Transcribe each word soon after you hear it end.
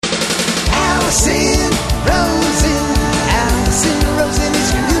Allison Rosen. Allison Rosen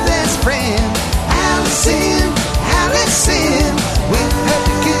is your new best friend. Allison, with her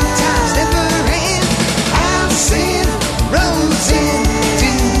the good times never end. Allison Rosen,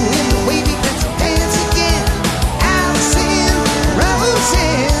 doing the wavy pencil dance again. Allison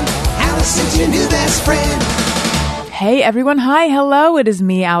Rosen, Allison's your new best friend. Hey everyone, hi, hello, it is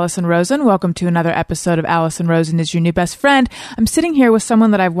me, Allison Rosen. Welcome to another episode of Allison Rosen is your new best friend. I'm sitting here with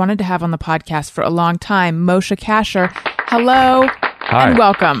someone that I've wanted to have on the podcast for a long time, Moshe Kasher. Hello. Hi. And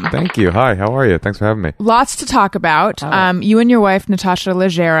welcome. Thank you. Hi, how are you? Thanks for having me. Lots to talk about. You and your wife, Natasha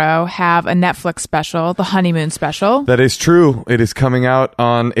Leggero, have a Netflix special, the honeymoon special. That is true. It is coming out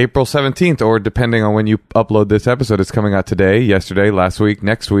on April 17th, or depending on when you upload this episode, it's coming out today, yesterday, last week,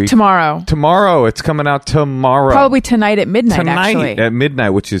 next week. Tomorrow. It's coming out tomorrow. Probably tonight at midnight, actually. At midnight,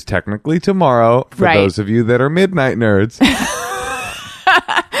 which is technically tomorrow, for those of you that are midnight nerds.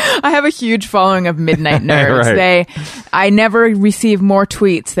 I have a huge following of midnight nerds. Right. I never receive more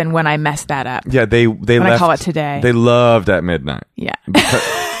tweets than when I mess that up. Yeah, they I call it today. They loved at midnight. Yeah.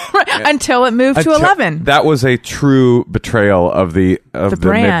 Until it moved to 11. That was a true betrayal of the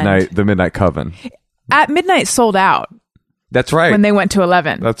midnight coven. At midnight sold out. That's right. When they went to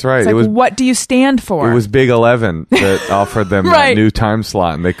 11. That's right. It's like, what do you stand for? It was Big 11 that offered them that new time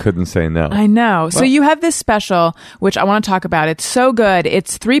slot, and they couldn't say no. I know. So you have this special, which I want to talk about. It's so good.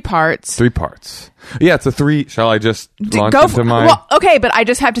 It's 3 parts. 3 parts. Yeah, it's a 3. Shall I just launch into my... Well, okay, but I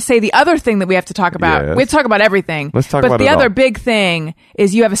just have to say the other thing that we have to talk about. Yes. We have to talk about everything. Let's talk about it all. But the other big thing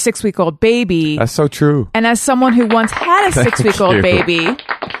is you have a 6-week-old baby. That's so true. And as someone who once had a 6-week-old baby...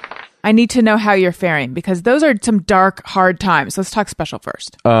 I need to know how you're faring because those are some dark, hard times. Let's talk special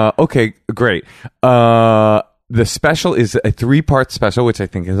first. Okay, great. The special is a 3-part special, which I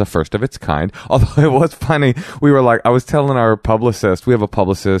think is a first of its kind. Although it was funny. I was telling our publicist, we have a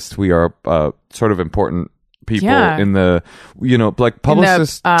publicist. We are sort of important people in the,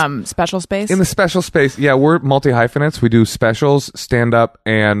 publicists. In the special space? In the special space. Yeah, we're multi-hyphenates. We do specials, stand-up,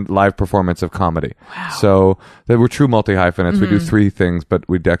 and live performance of comedy. Wow. So we're true multi-hyphenates. We do 3 things, but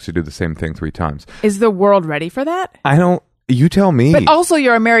we actually do the same thing 3 times. Is the world ready for that? You tell me. But also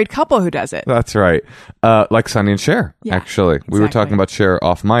you're a married couple who does it. That's right. Like Sonny and Cher, actually. Exactly. We were talking about Cher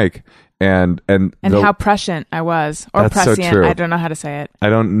off mic. And how prescient I was, or that's prescient. So true. I don't know how to say it. I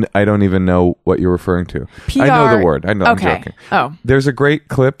don't even know what you're referring to. PR, I know the word. I know. Okay. I'm joking. Oh, there's a great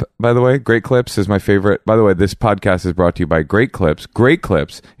clip. By the way, Great Clips is my favorite. By the way, this podcast is brought to you by Great Clips. Great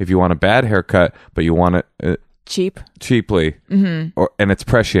Clips. If you want a bad haircut, but you want it cheaply, and it's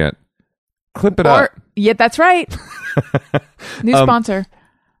prescient, clip it up. Yeah, that's right. New sponsor.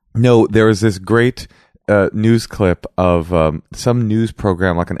 No, there was this great. News clip of some news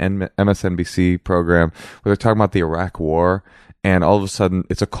program, like an MSNBC program, where they're talking about the Iraq War, and all of a sudden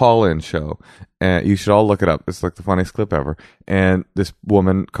it's a call-in show, and you should all look it up. It's like the funniest clip ever. And this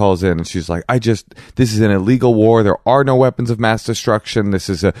woman calls in, and she's like, "This is an illegal war. There are no weapons of mass destruction. This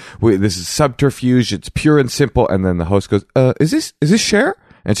is subterfuge. It's pure and simple." And then the host goes, "Is this Cher?"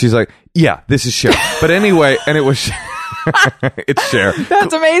 And she's like, "Yeah, this is Cher." But anyway, and it was Cher. It's Cher.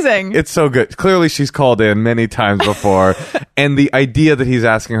 That's amazing. It's so good. Clearly she's called in many times before. And the idea that he's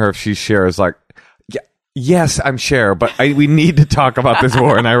asking her if she's Cher is like, yes, I'm Cher, but we need to talk about this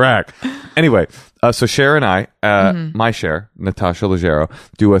war in Iraq. Anyway, so Cher and I, my Cher, Natasha Leggero,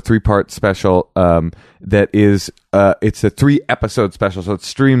 do a 3-part special that is, it's a 3-episode special, so it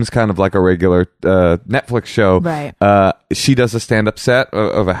streams kind of like a regular Netflix show. Right. She does a stand-up set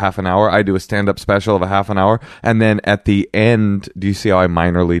of a half an hour. I do a stand-up special of a half an hour. And then at the end, do you see how I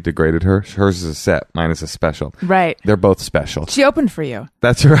minorly degraded her? Hers is a set. Mine is a special. Right. They're both special. She opened for you.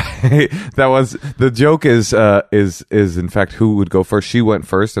 That's right. That was, the joke is in fact who would go first. She went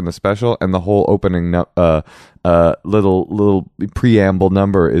first in the special, and the whole opening little preamble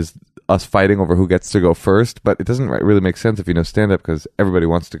number is us fighting over who gets to go first, but it doesn't really make sense if you know stand-up because everybody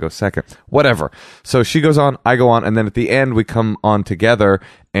wants to go second. Whatever. So she goes on, I go on, and then at the end we come on together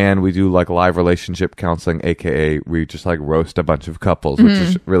and we do like live relationship counseling, aka we just like roast a bunch of couples, which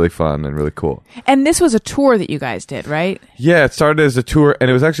is really fun and really cool. And this was a tour that you guys did, right? Yeah, it started as a tour, and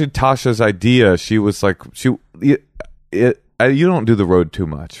it was actually Tasha's idea. She was like, you don't do the road too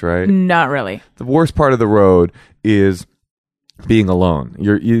much, right? Not really. The worst part of the road is being alone.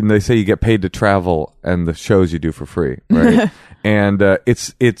 They say you get paid to travel and the shows you do for free, right? And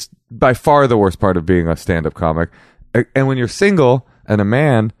it's by far the worst part of being a stand-up comic. And when you're single and a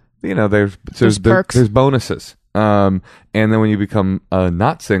man, there's perks. There's bonuses. And then when you become a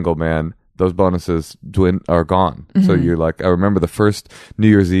not single man, those bonuses are gone. Mm-hmm. So you're like, I remember the first New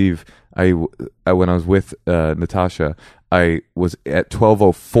Year's Eve, when I was with Natasha, I was at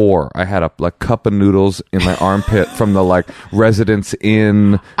 12:04. I had a like cup of noodles in my armpit from the like Residence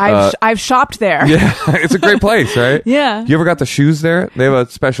Inn. I've shopped there. Yeah, it's a great place, right? Yeah. You ever got the shoes there? They have a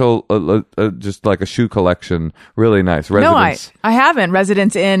special, just like a shoe collection. Really nice. Residence. No, I haven't.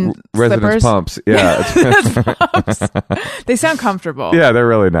 Residence Inn Residence slippers. pumps. Yeah. They sound comfortable. Yeah, they're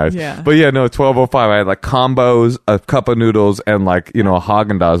really nice. Yeah. But yeah, no, 12:05. I had like combos, a cup of noodles, and like a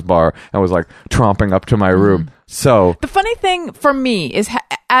Haagen-Dazs bar, and was like tromping up to my room. So the funny thing for me is,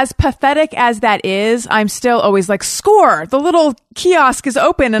 as pathetic as that is, I'm still always like, score! The little kiosk is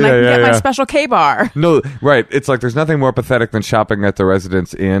open, and I can get my special K-bar. No, right. It's like there's nothing more pathetic than shopping at the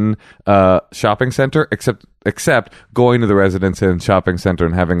Residence Inn shopping center, except going to the Residence Inn shopping center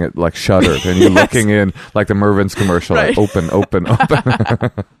and having it like shuttered, and you're looking in like the Mervyn's commercial, like, open.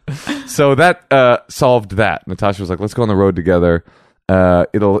 So that solved that. Natasha was like, let's go on the road together.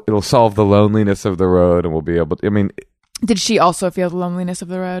 It'll solve the loneliness of the road, and we'll be able to, Did she also feel the loneliness of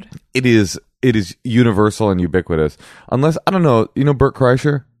the road? it is universal and ubiquitous. Unless, I don't know, Bert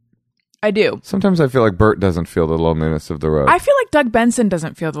Kreischer? I do. Sometimes I feel like Bert doesn't feel the loneliness of the road. I feel like Doug Benson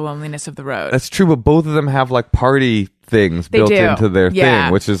doesn't feel the loneliness of the road. That's true, but both of them have like party things They built do. into their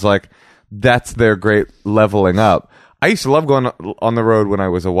thing, which is like, that's their great leveling up. I used to love going on the road when I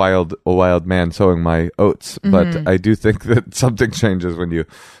was a wild man sowing my oats, but I do think that something changes when you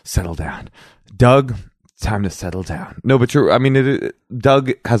settle down. Doug, time to settle down. No, but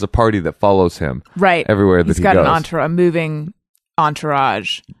Doug has a party that follows him right everywhere that he goes. He's got a moving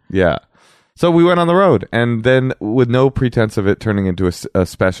entourage. Yeah. So we went on the road, and then with no pretense of it turning into a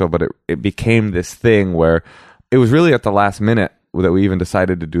special, but it became this thing where it was really at the last minute that we even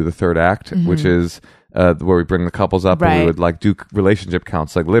decided to do the third act, which is where we bring the couples up and we would like do relationship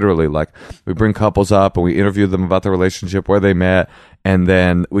counts, like literally, like we bring couples up and we interview them about the relationship, where they met, and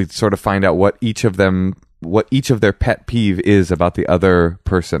then we sort of find out what each of their pet peeve is about the other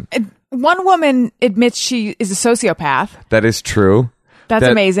person. One woman admits she is a sociopath. That is true. That's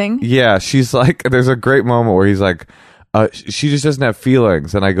amazing. Yeah, she's like, there's a great moment where he's like, she just doesn't have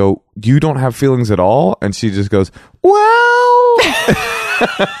feelings, and I go, you don't have feelings at all? And she just goes, well.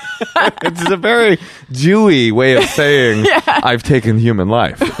 It's a very Jewy way of saying I've taken human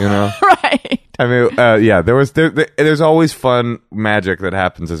life, Right. I mean, there's always fun magic that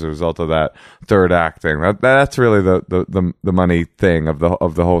happens as a result of that third act thing. That's really the money thing of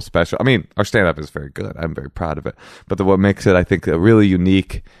the whole special. I mean, our stand up is very good. I'm very proud of it. But what makes it, I think, a really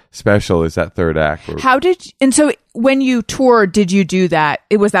unique special is that third act. So when you toured, did you do that?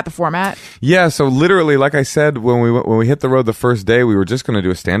 Was that the format? Yeah. So literally, like I said, when we hit the road the first day, we were just going to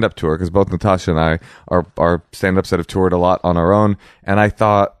do a stand up tour, because both Natasha and I are stand ups that have toured a lot on our own, and I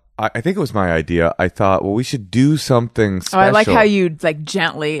thought. I think it was my idea. I thought, well, we should do something special. Oh, I like how you like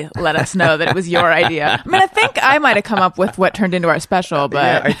gently let us know that it was your idea. I mean, I think I might have come up with what turned into our special,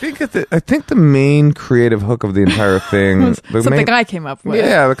 but yeah, I think the main creative hook of the entire thing, something I came up with.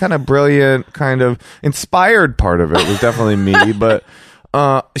 Yeah, the kind of brilliant, kind of inspired part of it was definitely me. But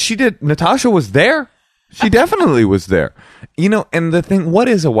Natasha was there. She definitely was there. And the thing, what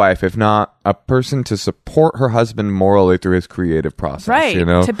is a wife if not a person to support her husband morally through his creative process? Right.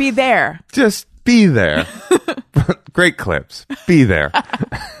 To be there. Just be there. Great clips. Be there.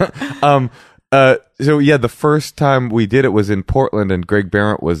 So yeah, the first time we did it was in Portland, and Greg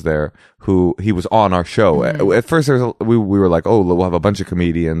Barrett was there, he was on our show. At first we were like, oh, we'll have a bunch of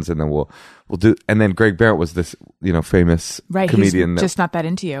comedians, and then we'll do, and then Greg Barrett was this, famous comedian. He's just not that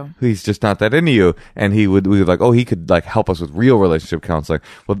into you. He's just not that into you. And we would like, oh, he could like help us with real relationship counseling.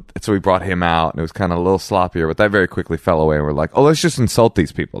 Well, so we brought him out, and it was kind of a little sloppier, but that very quickly fell away, and we're like, oh, let's just insult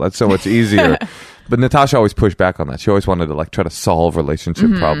these people. That's so much easier. But Natasha always pushed back on that. She always wanted to like try to solve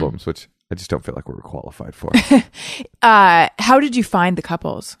relationship problems, which I just don't feel like we were qualified for. How did you find the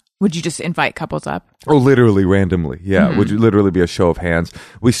couples? Would you just invite couples up? Oh, literally randomly. Yeah. Would literally be a show of hands.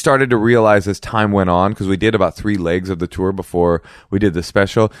 We started to realize as time went on, because we did about 3 legs of the tour before we did the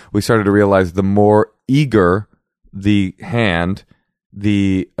special. We started to realize the more eager the hand,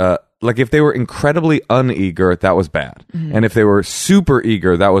 like if they were incredibly uneager, that was bad. And if they were super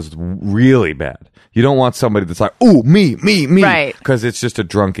eager, that was really bad. You don't want somebody that's like, oh, me. Right. Because it's just a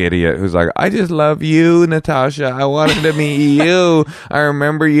drunk idiot who's like, I just love you, Natasha. I wanted to meet you. I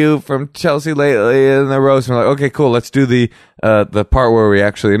remember you from Chelsea lately in the roast. And we're like, okay, cool. Let's do the part where we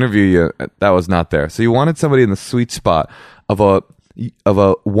actually interview you. That was not there. So you wanted somebody in the sweet spot of a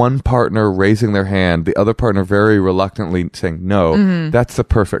one partner raising their hand, the other partner very reluctantly saying no. That's the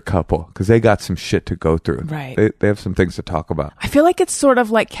perfect couple, because they got some shit to go through. Right. They have some things to talk about. I feel like it's sort of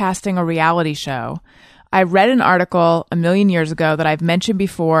like casting a reality show. I read an article a million years ago that I've mentioned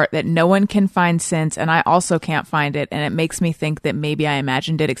before that no one can find since, and I also can't find it, and it makes me think that maybe I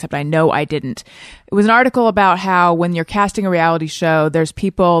imagined it, except I know I didn't. It was an article about how when you're casting a reality show, there's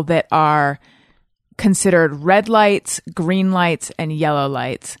people that are considered red lights, green lights, and yellow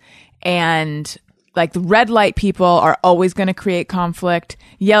lights. And like the red light people are always going to create conflict.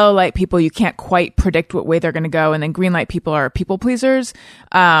 Yellow light people, you can't quite predict what way they're going to go. And then green light people are people pleasers.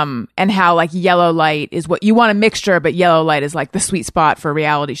 And how like yellow light is what you want, a mixture, but yellow light is like the sweet spot for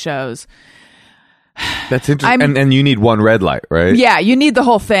reality shows. That's interesting. And you need one red light, right? Yeah, you need the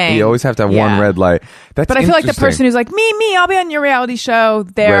whole thing. You always have to have one red light. That's But I feel like the person who's like, me, I'll be on your reality show.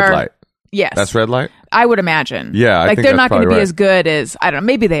 They're red light. Yes. That's red light? I would imagine. Yeah, I like think they're that's not going to probably be right. as good as, I don't know,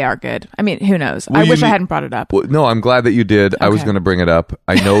 maybe they are good. I mean, who knows? Well, I wish I hadn't brought it up. Well, no, I'm glad that you did. I was Okay. going to bring it up.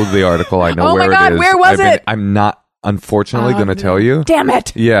 I know the article. I know Oh where my God, it is. where was it? I'm not, unfortunately, going to tell you. Damn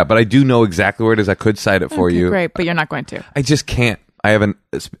it. Yeah, but I do know exactly where it is. I could cite it for Okay, you. Great, but you're not going to. I just can't. I have an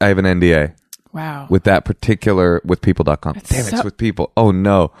NDA Wow. with that particular, with people.com. Damn, so- it's with people. Oh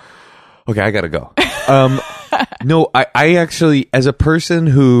no. Okay, I gotta go. No, I actually, as a person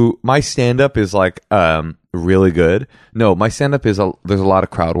who, my stand-up is like really good. No, my stand-up is there's a lot of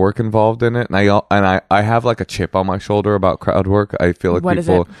crowd work involved in it, and I have like a chip on my shoulder about crowd work. I feel like What is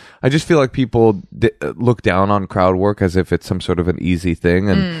people, it? I just feel like people look down on crowd work as if it's some sort of an easy thing,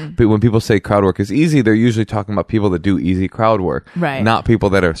 and but when people say crowd work is easy, they're usually talking about people that do easy crowd work, Right. Not people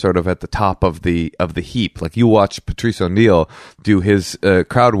that are sort of at the top of the heap. Like you watch Patrice O'Neill do his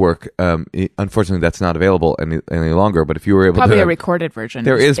crowd work. Unfortunately, that's not available any longer. But if you were able Probably to, a recorded version.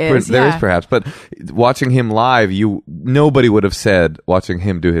 there is yeah. perhaps, but watching him live, nobody would have said watching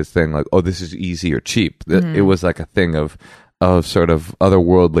him do his thing like, oh, this is easy or cheap. It was like a thing of sort of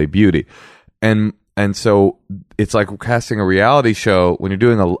otherworldly beauty, and so it's like casting a reality show when you're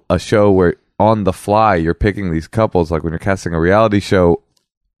doing a show where on the fly you're picking these couples. Like when you're casting a reality show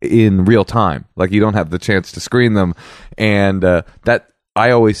in real time, like you don't have the chance to screen them, and that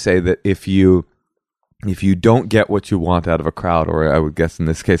I always say that if you don't get what you want out of a crowd, or I would guess in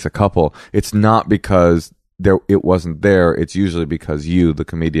this case a couple, it's not because it wasn't there. It's usually because you, the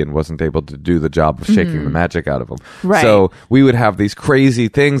comedian, wasn't able to do the job of shaking the magic out of them. Right. So we would have these crazy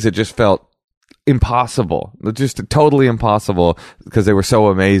things that just felt impossible, just totally impossible, because they were so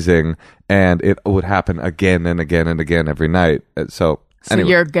amazing, and it would happen again and again and again every night. So anyway.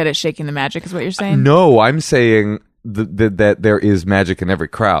 You're good at shaking the magic, is what you're saying? No, I'm saying that there is magic in every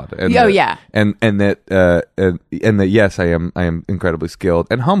crowd. And yeah. And that yes, I am incredibly skilled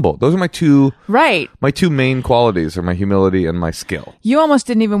and humble. Those are my two main qualities, are my humility and my skill. You almost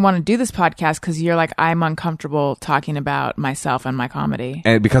didn't even want to do this podcast because you're like, I'm uncomfortable talking about myself and my comedy.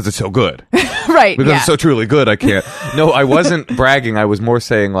 And because it's so good. Right. Because yeah. it's so truly good, I can't. No, I wasn't bragging. I was more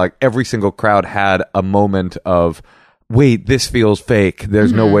saying like every single crowd had a moment of, wait, this feels fake.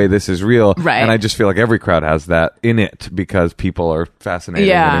 There's no way this is real. Right. And I just feel like every crowd has that in it because people are fascinating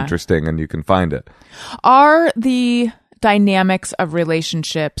and interesting, and you can find it. Are the dynamics of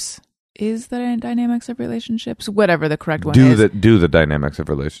relationships, whatever the correct one is. Do the dynamics of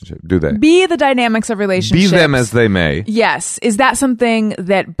relationship. Do they? Be the dynamics of relationships. Be them as they may. Yes. Is that something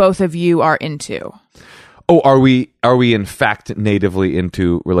that both of you are into? Oh, are we in fact natively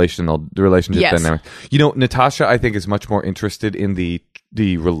into relationship Yes. dynamics? You know, Natasha, I think, is much more interested in the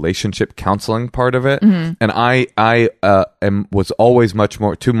relationship counseling part of it, and I was always much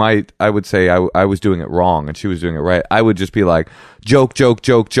more I would say I was doing it wrong and she was doing it right. I would just be like, joke,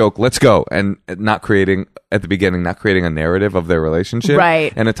 let's go, and not creating at the beginning, not creating a narrative of their relationship.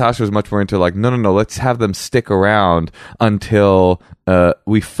 Right. And Natasha was much more into like, no, let's have them stick around until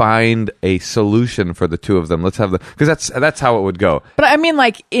we find a solution for the two of them. Let's have because that's how it would go. But I mean,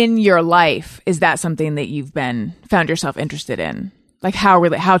 like in your life, is that something that you've found yourself interested in? Like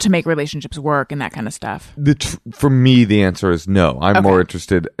how to make relationships work and that kind of stuff. For me, the answer is no. I'm more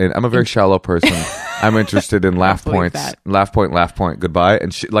interested in. I'm a very shallow person. I'm interested in laugh points, laugh point, goodbye.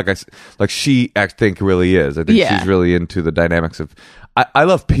 And she, I think really is. I think she's really into the dynamics of. I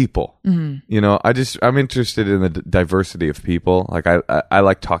love people. Mm-hmm. You know, I'm interested in the diversity of people. Like I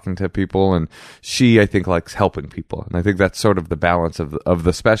like talking to people, and she, I think, likes helping people. And I think that's sort of the balance of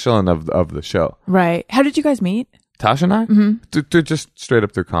the special and of the show. Right. How did you guys meet? Tasha and I? Mm-hmm. Just straight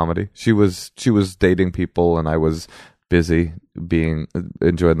up through comedy. She was dating people, and I was busy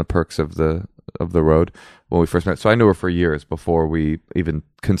enjoying the perks of the road when we first met. So I knew her for years before we even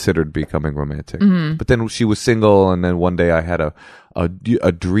considered becoming romantic. Mm-hmm. But then she was single, and then one day I had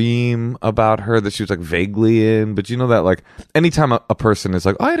a dream about her that she was like vaguely in. But you know that like anytime a person is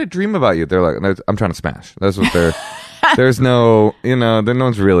like, oh, I had a dream about you, they're like, I'm trying to smash. That's what they're There's no, no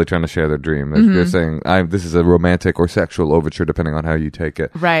one's really trying to share their dream. They're saying, this is a romantic or sexual overture, depending on how you take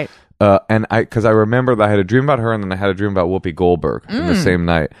it. Right. Because I remember that I had a dream about her, and then I had a dream about Whoopi Goldberg in the same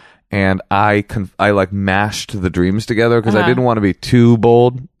night. And I like mashed the dreams together because I didn't want to be too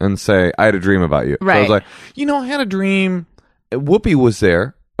bold and say, I had a dream about you. Right. So I was like, I had a dream. Whoopi was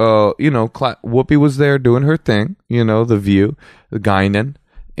there. Whoopi was there doing her thing. The View, the Guinan.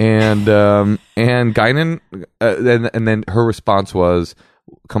 And Guinan, and then her response was,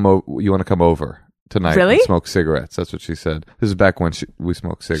 "Come over. You want to come over tonight Really? and smoke cigarettes?" That's what she said. This is back when we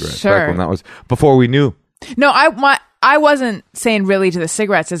smoked cigarettes. Sure. Back when that was before we knew. No, I wasn't saying really to the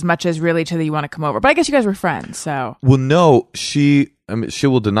cigarettes as much as really to the you want to come over. But I guess you guys were friends, so. Well, no, she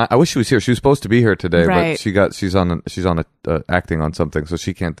will deny. I wish she was here. She was supposed to be here today, Right. but she's on acting on something, so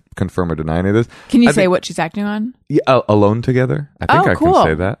she can't confirm or deny any of this. Can you say what she's acting on? Yeah, Alone Together. I think I cool. can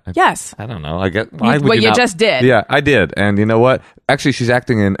say that. Yes. I don't know. I get. Why would Well, you not? just did. Yeah, I did. And you know what? Actually, she's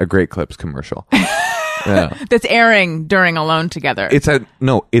acting in a Great Clips commercial. Yeah. That's airing during Alone Together. It's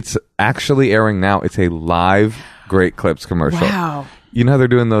actually airing now. It's a live Great Clips commercial. Wow. You know how they're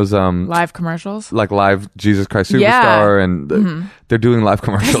doing those Live commercials? like live Jesus Christ Superstar, Yeah. and they're doing live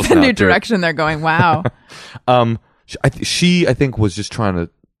commercials. The now, new too. direction they're going. Wow. She I think was just trying to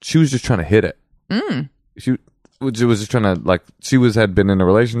hit it. She was just trying to had been in a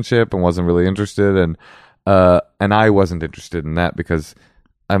relationship and wasn't really interested, and I wasn't interested in that because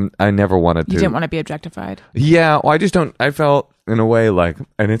I never wanted to. You didn't want to be objectified. Yeah, well, I just don't. I felt in a way like,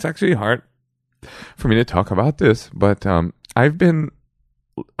 and it's actually hard for me to talk about this, but I've been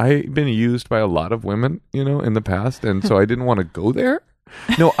used by a lot of women, in the past, and so I didn't want to go there.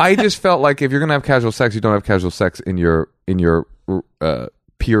 No, I just felt like if you're gonna have casual sex, you don't have casual sex in your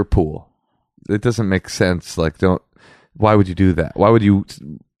peer pool. It doesn't make sense. Like, why would you do that? Why would you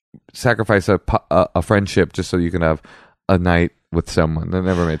sacrifice a friendship just so you can have a night with someone? That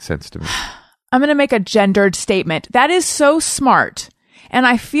never made sense to me. I'm going to make a gendered statement. That is so smart. And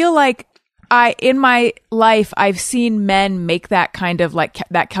I feel like in my life, I've seen men make that kind of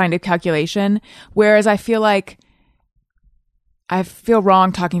calculation. Whereas I feel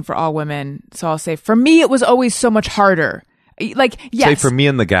wrong talking for all women. So I'll say, for me, it was always so much harder. Like, yes. Say for me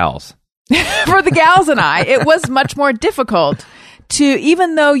and the gals. For the gals and I, it was much more difficult to,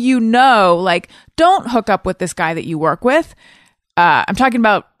 even though don't hook up with this guy that you work with. I'm talking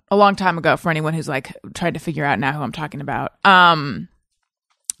about a long time ago for anyone who's tried to figure out now who I'm talking about. And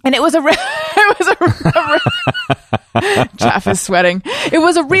it was Jeff is sweating. It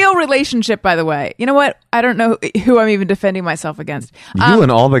was a real relationship, by the way. You know what? I don't know who I'm even defending myself against. You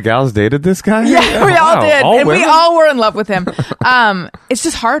and all the gals dated this guy? Yeah, we all did. All and women? We all were in love with him. It's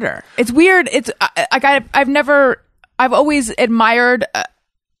just harder. It's weird. It's I've always admired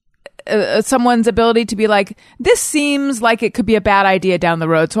someone's ability to be like, this seems like it could be a bad idea down the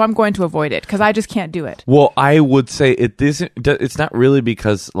road, so I'm going to avoid it because I just can't do it. Well, I would say it's not really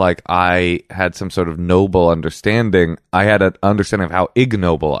because I had some sort of noble understanding. I had an understanding of how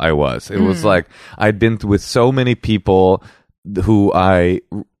ignoble I was. It was like I'd been with so many people who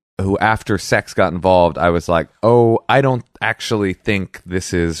after sex got involved, I was like, oh, I don't actually think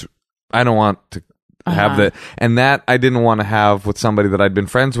I don't want to have that, and that I didn't want to have with somebody that I'd been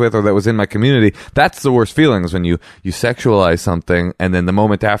friends with or that was in my community. That's the worst feeling, is when you sexualize something, and then the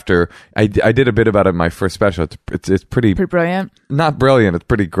moment after, I did a bit about it in my first special. It's pretty brilliant. Not brilliant. It's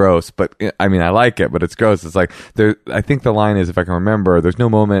pretty gross, but I mean, I like it, but it's gross. It's like I think the line is, if I can remember, there's no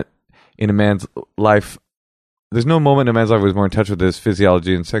moment in a man's life. There's no moment in a man's life where he's more in touch with his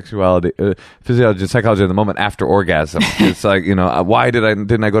physiology and psychology in the moment after orgasm. It's like, why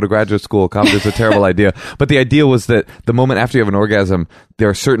didn't I go to graduate school? It's a terrible idea. But the idea was that the moment after you have an orgasm, there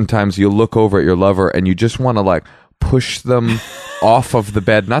are certain times you look over at your lover and you just want to push them off of the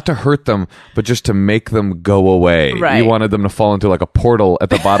bed, not to hurt them, but just to make them go away. Right. You wanted them to fall into a portal at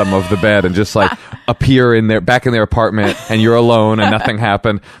the bottom of the bed and just appear back in their apartment, and you're alone and nothing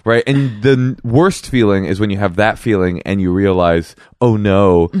happened, right? And the worst feeling is when you have that feeling and you realize, oh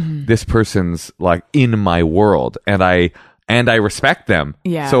no, this person's in my world, and I respect them.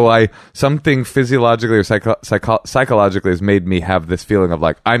 Yeah. So something physiologically or psychologically has made me have this feeling of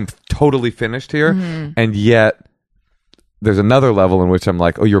I'm totally finished here, and yet there's another level in which I'm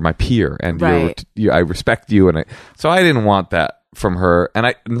like, oh, you're my peer, and right. I respect you, so I didn't want that from her, and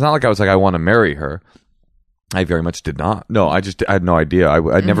it's not like I was I want to marry her. I very much did not. No, I had no idea.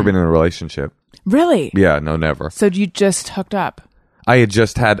 I'd never been in a relationship. Really? Yeah, no, never. So you just hooked up? I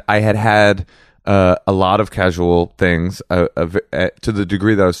had a lot of casual things, to the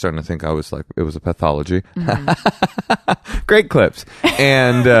degree that I was starting to think I was like, it was a pathology. Great clips.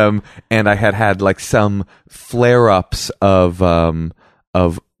 And I had like some flare-ups of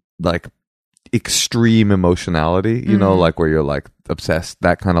like extreme emotionality, you know, like where you're like obsessed,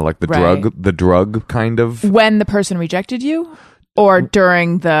 that kind of like the drug kind of. When the person rejected you? Or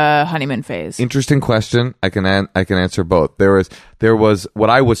during the honeymoon phase? Interesting question. I can answer both. There was what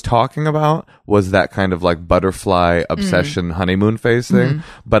I was talking about was that kind of like butterfly obsession honeymoon phase thing.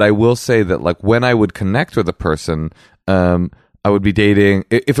 But I will say that like when I would connect with a person, I would be dating.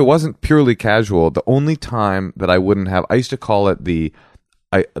 If it wasn't purely casual, the only time that I wouldn't have, I used to call it the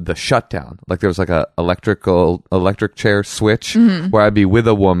shutdown. Like there was like a electric chair switch where I'd be with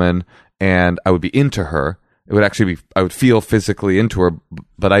a woman and I would be into her. It would actually be, I would feel physically into her,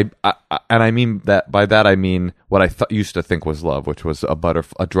 but I mean that, by that I mean what I used to think was love, which was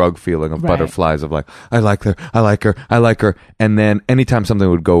a drug feeling of butterflies, of like, I like her. And then anytime something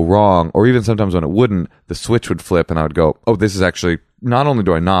would go wrong, or even sometimes when it wouldn't, the switch would flip and I would go, oh, this is actually, not only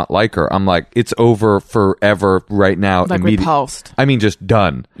do I not like her, I'm like, it's over forever right now. Like repulsed. I mean, just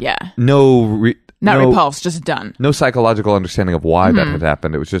done. Yeah. Not repulsed, just done. No psychological understanding of why that had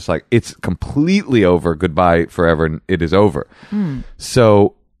happened. It was just like, it's completely over, goodbye forever, and it is over.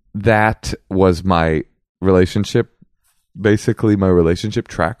 So that was my relationship, basically my relationship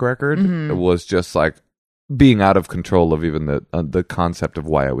track record. It was just like being out of control of even the concept of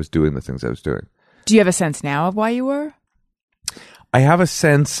why I was doing the things I was doing. Do you have a sense now of why you were? I have a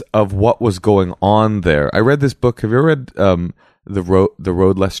sense of what was going on there. I read this book. Have you ever read The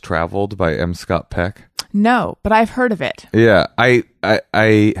Road Less Traveled by M. Scott Peck? No, but I've heard of it. Yeah, I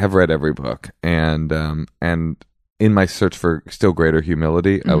have read every book, and in my search for still greater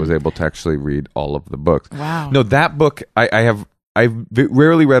humility, I was able to actually read all of the books. Wow. No, that book I've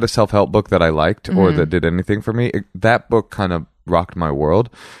rarely read a self-help book that I liked or that did anything for me. That book kind of rocked my world,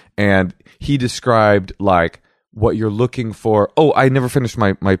 and he described like what you're looking for. Oh, I never finished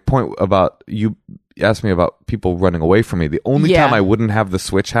my point about you. Asked me about people running away from me. The only time I wouldn't have the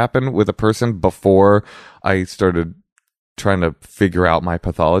switch happen with a person before I started trying to figure out my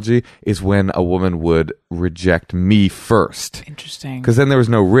pathology is when a woman would reject me first. Interesting. Because then there was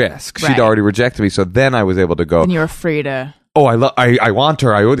no risk. She'd already rejected me, so then I was able to go. And you were free to. Oh, I want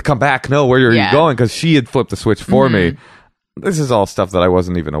her. I would come back. No, where are you going? Because she had flipped the switch for me. This is all stuff that I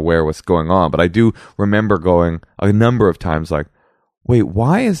wasn't even aware was going on, but I do remember going a number of times like, wait,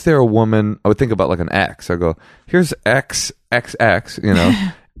 why is there a woman? I would think about like an ex. I go, here's XXX, you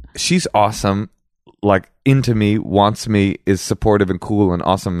know, she's awesome, like into me, wants me, is supportive and cool and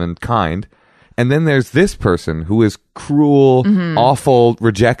awesome and kind. And then there's this person who is cruel, awful,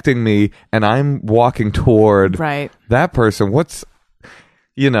 rejecting me, and I'm walking toward that person.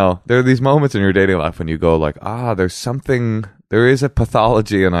 There are these moments in your dating life when you go like, there is a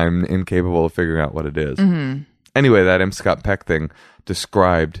pathology and I'm incapable of figuring out what it is. Anyway, that M. Scott Peck thing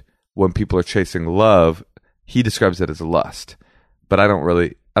described when people are chasing love, he describes it as lust. But I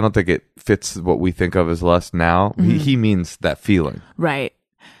don't think it fits what we think of as lust now. He means that feeling. Right.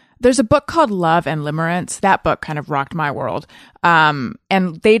 There's a book called Love and Limerence. That book kind of rocked my world. And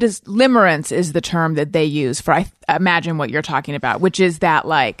limerence is the term that they use for, I imagine what you're talking about, which is that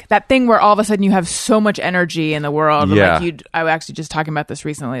like that thing where all of a sudden you have so much energy in the world. Yeah. Like I was actually just talking about this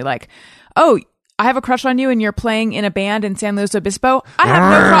recently. Like, oh, I have a crush on you and you're playing in a band in San Luis Obispo. I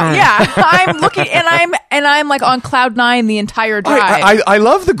have no problem. Yeah. I'm looking and I'm like on cloud 9 the entire drive. I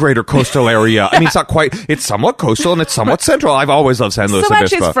love the greater coastal area. I mean, it's somewhat coastal and it's somewhat central. I've always loved San Luis Obispo. So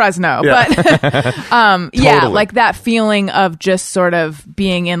actually it's Fresno, but yeah, like that feeling of just sort of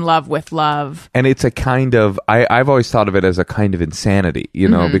being in love with love. And it's a kind of, I've always thought of it as a kind of insanity, you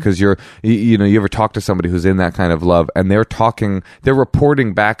know, because you ever talk to somebody who's in that kind of love and they're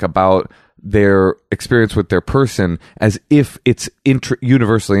reporting back about their experience with their person as if it's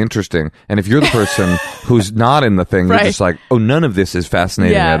universally interesting. And if you're the person who's not in the thing, you're just like, oh, none of this is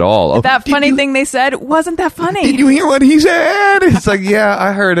fascinating at all. Oh, that funny thing they said wasn't that funny. Did you hear what he said? It's like, yeah,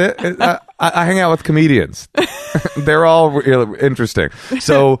 I heard it. I hang out with comedians. They're all interesting.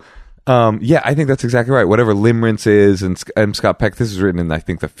 So I think that's exactly right. Whatever limerence is, and M. Scott Peck, this is written in, I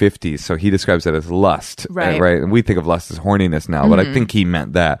think, the 50s, so he describes it as lust, right? And we think of lust as horniness now, but I think he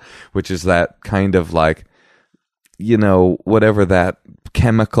meant that, which is that kind of like, whatever that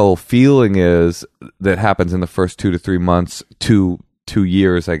chemical feeling is that happens in the first 2 to 3 months, 2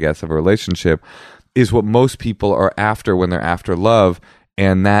 years, I guess, of a relationship, is what most people are after when they're after love,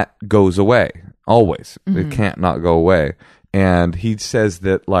 and that goes away, always. It can't not go away. And he said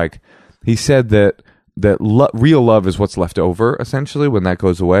that real love is what's left over, essentially, when that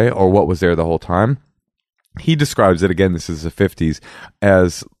goes away, or what was there the whole time. He describes it, again, this is the 50s,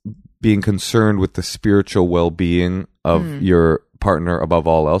 as being concerned with the spiritual well-being of your partner above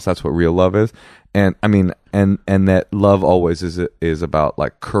all else. That's what real love is. And I mean, and that love always is about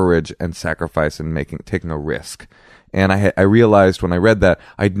like courage and sacrifice and taking a risk. And I realized when I read that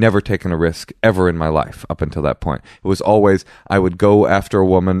I'd never taken a risk ever in my life up until that point. It was always I would go after a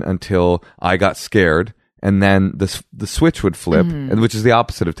woman until I got scared, and then the switch would flip, and which is the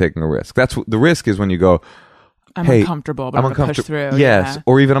opposite of taking a risk. That's the risk is when you go, I'm hey, uncomfortable, but I'm going to push through. Yes, Yeah.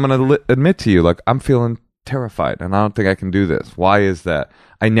 or even I'm going to admit to you, like, I'm feeling terrified, and I don't think I can do this. Why is that?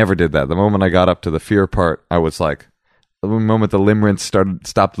 I never did that. The moment I got up to the fear part, I was like, the moment the limerence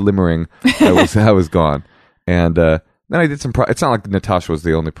stopped limmering, I was gone. And then I did some. It's not like Natasha was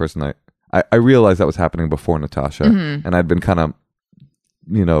the only person I realized that was happening before Natasha, and I'd been kind of,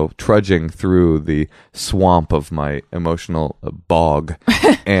 trudging through the swamp of my emotional bog.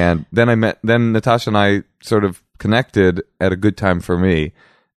 And then then Natasha and I sort of connected at a good time for me,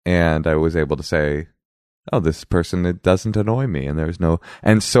 and I was able to say, oh, this person, it doesn't annoy me,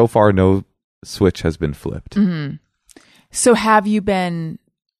 and so far no switch has been flipped. So have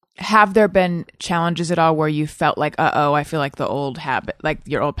there been challenges at all where you felt like, I feel like the old habit, like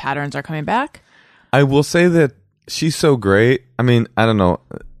your old patterns are coming back? I will say that she's so great. I mean, I don't know.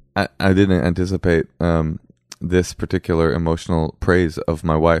 I didn't anticipate this particular emotional praise of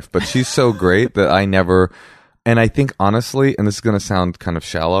my wife, but she's so great that I never... And I think, honestly, and this is going to sound kind of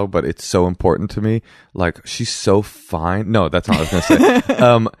shallow, but it's so important to me, like, she's so fine. No, that's not what I was going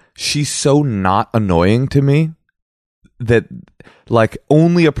to say. She's so not annoying to me that, like,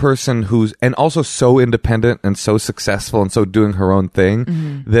 only a person who's, and also so independent and so successful and so doing her own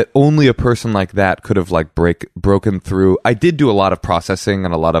thing, that only a person like that could have, like, broken through. I did do a lot of processing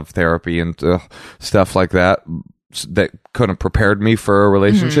and a lot of therapy and stuff like that could have prepared me for a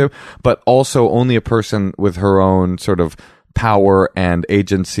relationship, but also only a person with her own sort of power and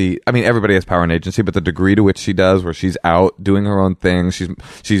agency. I mean, everybody has power and agency, but the degree to which she does, where she's out doing her own thing,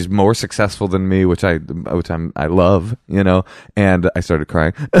 she's more successful than me, which I love, and I started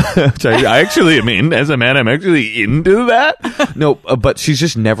crying, which I actually, I mean, as a man, I'm actually into that. No, but she's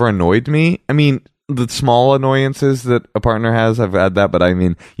just never annoyed me. I mean, the small annoyances that a partner has, I've had that, but I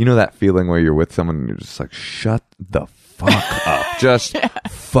mean, that feeling where you're with someone and you're just like, shut the fuck up. Just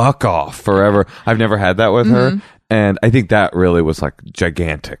fuck off forever. I've never had that with her. And I think that really was like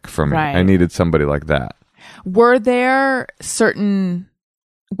gigantic for me. Right. I needed somebody like that. Was there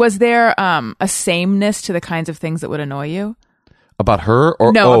a sameness to the kinds of things that would annoy you? About her?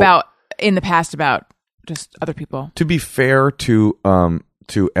 Or no, about in the past, about just other people. To be fair to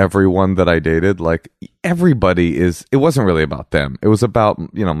everyone that I dated, like, everybody it wasn't really about them. It was about,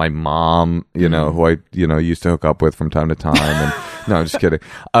 my mom, who I, used to hook up with from time to time. And no, I'm just kidding.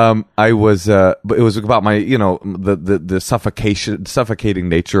 But it was about my, the suffocating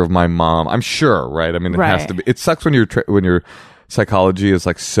nature of my mom. I'm sure, right? I mean, it has to be. It sucks when your psychology is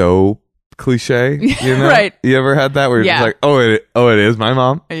like so cliche, Right. You ever had that where you're just like, it is my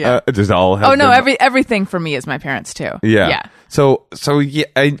mom? Yeah. It just all has everything for me is my parents too. Yeah. So yeah,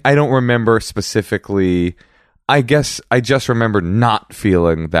 I don't remember specifically. I guess I just remember not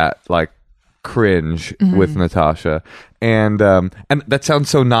feeling that, like, cringe with Natasha, and that sounds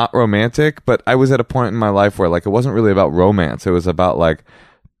so not romantic, but I was at a point in my life where, like, it wasn't really about romance. It was about, like,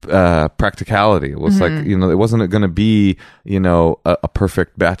 practicality. It was like, it wasn't going to be, a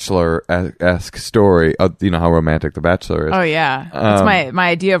perfect Bachelor-esque story. How romantic The Bachelor is. Oh yeah, that's my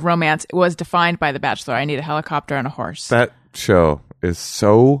idea of romance was defined by The Bachelor. I need a helicopter and a horse. That show is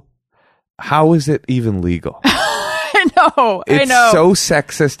so. How is it even legal? I know. It's so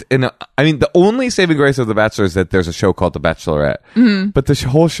sexist. And I mean, the only saving grace of The Bachelor is that there's a show called The Bachelorette. But the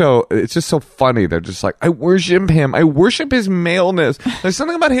whole show, it's just so funny. They're just like, I worship him. I worship his maleness. There's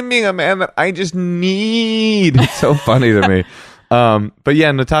something about him being a man that I just need. It's so funny to me. But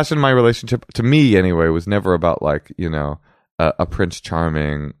yeah, Natasha and my relationship, to me anyway, was never about, like, a Prince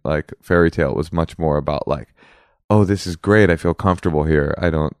Charming, like, fairy tale. It was much more about, like, oh, this is great. I feel comfortable here. I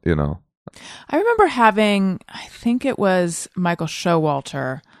don't, I remember having, I think it was Michael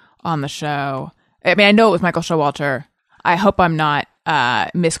Showalter on the show. I mean, I know it was Michael Showalter. I hope I'm not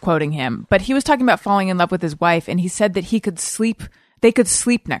misquoting him, but he was talking about falling in love with his wife, and he said that they could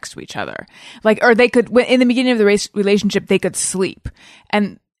sleep next to each other. Like, or they could, in the beginning of the relationship, they could sleep.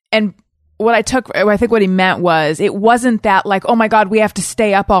 And I think what he meant was, it wasn't that, like, oh my God, we have to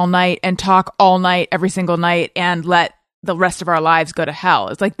stay up all night and talk all night, every single night, and let the rest of our lives go to hell.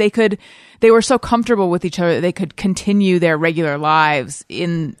 It's like they were so comfortable with each other that they could continue their regular lives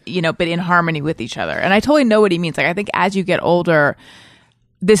in, but in harmony with each other. And I totally know what he means. Like, I think as you get older,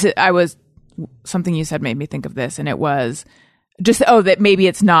 something you said made me think of this, and it was just, that maybe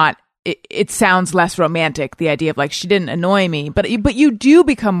it's not, it sounds less romantic, the idea of like, she didn't annoy me, but you do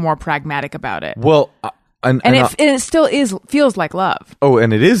become more pragmatic about it. Well, and it still feels like love. Oh,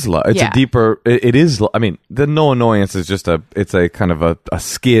 and it is love. It's a deeper. It is. I mean, the no annoyance is just it's a kind of a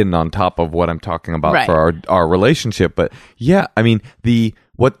skin on top of what I'm talking about for our relationship. But yeah, I mean, the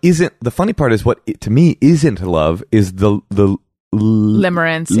funny part is to me isn't love is the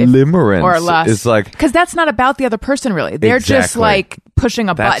limerence or lust. It's like, because that's not about the other person really. They're just like pushing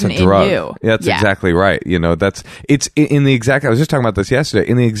a button in you. That's exactly right. It's in the exact, I was just talking about this yesterday,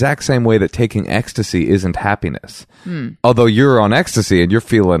 in the exact same way that taking ecstasy isn't happiness. Although you're on ecstasy and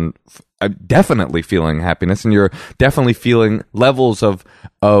you're definitely feeling happiness, and you're definitely feeling levels of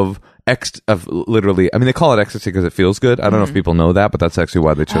literally, I mean, they call it ecstasy because it feels good. I don't know if people know that, but that's actually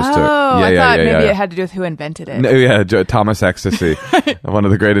why they chose to. I thought maybe it had to do with who invented it. No, yeah, Thomas Ecstasy, one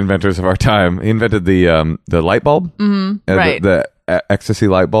of the great inventors of our time. He invented the light bulb, right? The ecstasy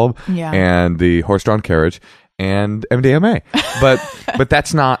light bulb, and the horse-drawn carriage, and MDMA. But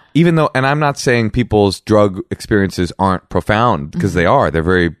that's not, even though, and I'm not saying people's drug experiences aren't profound, because they are. They're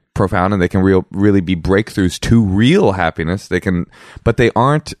very profound, and they can really be breakthroughs to real happiness. But they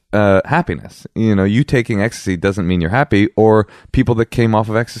aren't happiness. You taking ecstasy doesn't mean you're happy, or people that came off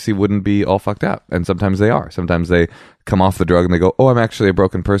of ecstasy wouldn't be all fucked up. And sometimes they are. Sometimes they come off the drug and they go, oh, I'm actually a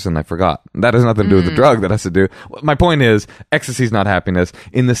broken person. I forgot. That has nothing to do with the drug. That has to do. My point is, ecstasy is not happiness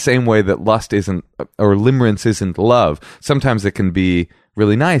in the same way that lust isn't, or limerence isn't love. Sometimes it can be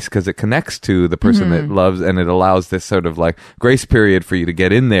really nice because it connects to the person that loves, and it allows this sort of like grace period for you to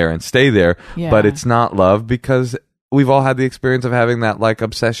get in there and stay there. But it's not love, because we've all had the experience of having that like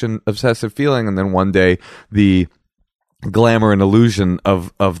obsessive feeling, and then one day the glamour and illusion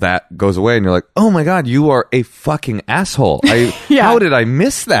of that goes away, and you're like, oh my god, you are a fucking asshole. How did I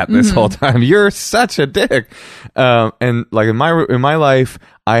miss that this whole time? You're such a dick. And like in my life,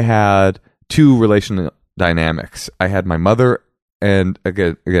 I had two relational dynamics. I had my mother, and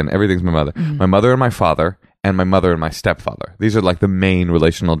again, everything's my mother. My mother and my father, and my mother and my stepfather. These are like the main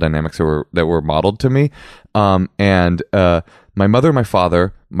relational dynamics that were modeled to me. And my mother and my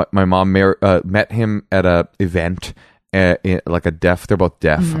father, my mom met him at a event, like a deaf. They're both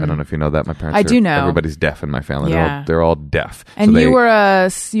deaf. I don't know if you know that. My parents. I do know. Everybody's deaf in my family. Yeah. They're all deaf. And you were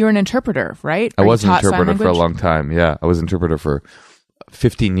an interpreter, right? I was an interpreter for a long time. Yeah, I was an interpreter for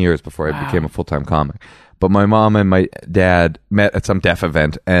 15 years before I became a full-time comic. But my mom and my dad met at some deaf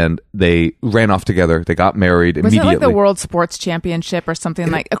event, and they ran off together. They got married immediately. Was it like the World Sports Championship or something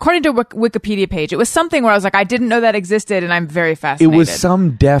like? According to Wikipedia page, it was something where I was like, I didn't know that existed, and I'm very fascinated. It was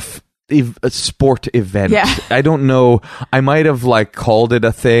some deaf sport event. Yeah. I don't know. I might have like called it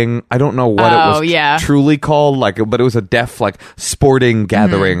a thing. I don't know what it was truly called. but it was a deaf like sporting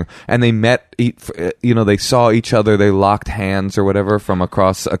gathering, and they met. They saw each other. They locked hands or whatever from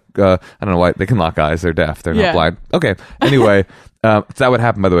across. I don't know why they can lock eyes. They're deaf. They're not blind. Okay. Anyway. That would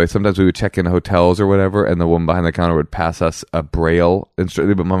happen, by the way. Sometimes we would check in hotels or whatever, and the woman behind the counter would pass us a braille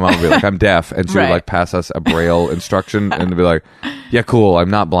instruction. But my mom would be like, I'm deaf. And she would like pass us a braille instruction and be like, yeah, cool.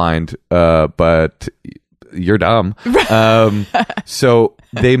 I'm not blind, but you're dumb. So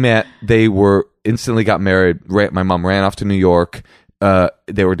they met. They were instantly got married. My mom ran off to New York.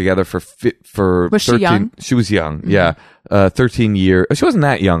 They were together for was 13. She young? She was young. Yeah. 13 years. She wasn't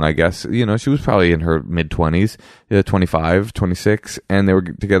that young, I guess. She was probably in her mid 20s, 25, 26, and they were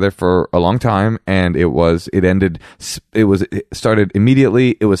together for a long time. And it started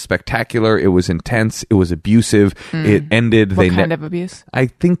immediately. It was spectacular. It was intense. It was abusive. It ended. What kind of abuse? I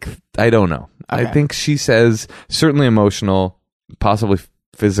don't know. Okay. I think she says certainly emotional, possibly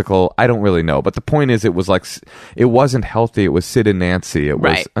physical. I don't really know, but the point is, it wasn't healthy. It was Sid and Nancy. It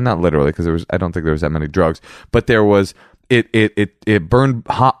was not literally, because I don't think there was that many drugs, but there was. It burned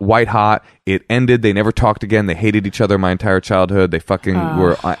white hot. It ended. They never talked again. They hated each other my entire childhood. They fucking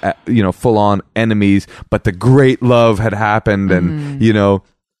were full on enemies. But the great love had happened, and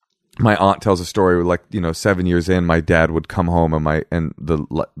my aunt tells a story like 7 years in, my dad would come home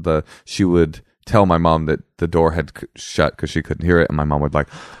and she would tell my mom that the door had shut because she couldn't hear it, and my mom would like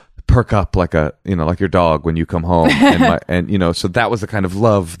perk up like like your dog when you come home, and so that was the kind of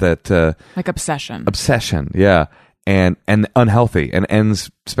love that like obsession, yeah, and unhealthy, and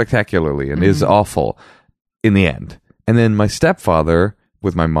ends spectacularly and is awful in the end. And then my stepfather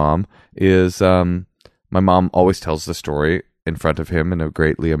with my mom is my mom always tells the story in front of him in a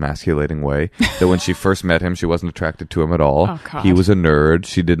greatly emasculating way. That when she first met him, she wasn't attracted to him at all. Oh, God. He was a nerd.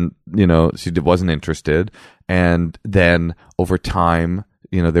 She didn't, wasn't interested. And then over time,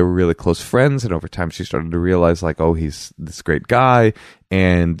 they were really close friends. And over time, she started to realize like, oh, he's this great guy.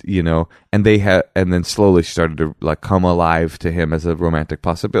 And, and then slowly she started to like come alive to him as a romantic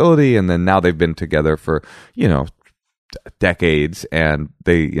possibility. And then now they've been together for, decades, and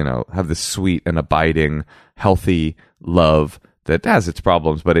they, have this sweet and abiding, healthy love that has its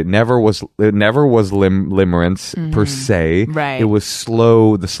problems, but it never was limerence per se. Right. It was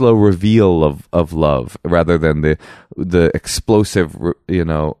the slow reveal of love rather than the explosive,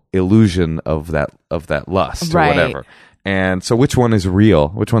 illusion of that lust or Right. whatever. And so which one is real?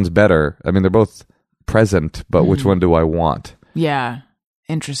 Which one's better? I mean, they're both present, but which one do I want? Yeah.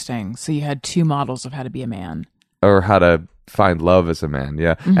 Interesting. So you had two models of how to be a man. Or how to find love as a man,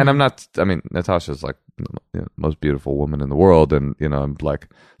 yeah. And Natasha's like the most beautiful woman in the world, and I'm like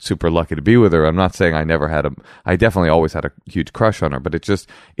super lucky to be with her. I'm not saying I definitely always had a huge crush on her, but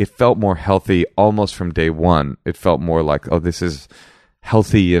it felt more healthy almost from day one. It felt more like, oh, this is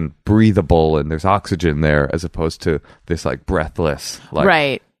healthy and breathable, and there's oxygen there, as opposed to this like breathless, like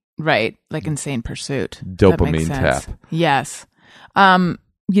right, like Insane Pursuit. dopamine tap. Yes. You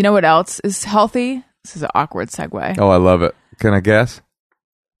know what else is healthy? This is an awkward segue. Oh, I love it. Can I guess?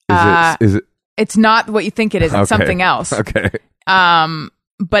 Is it? It's not what you think it is. It's Okay. something else. Okay.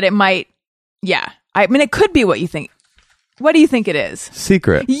 But it might. Yeah. I mean, it could be what you think. What do you think it is?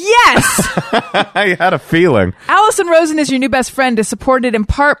 Secret. Yes! I had a feeling. Allison Rosen is your new best friend is supported in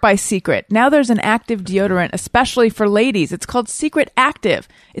part by Secret. Now there's an active deodorant especially for ladies. It's called Secret Active.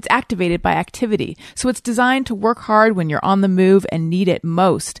 It's activated by activity. So it's designed to work hard when you're on the move and need it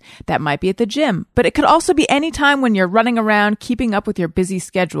most. That might be at the gym, but it could also be any time when you're running around keeping up with your busy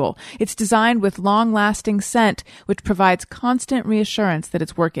schedule. It's designed with long-lasting scent, which provides constant reassurance that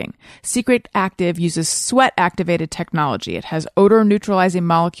it's working. Secret Active uses sweat-activated technology. It has odor-neutralizing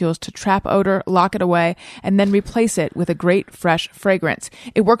molecules to trap odor, lock it away, and then replace it with a great, fresh fragrance.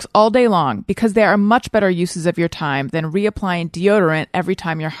 It works all day long because there are much better uses of your time than reapplying deodorant every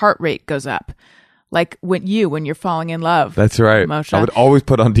time your heart rate goes up. Like when you're falling in love. That's right. Moshe. I would always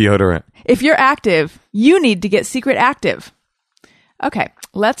put on deodorant. If you're active, you need to get Secret Active. Okay,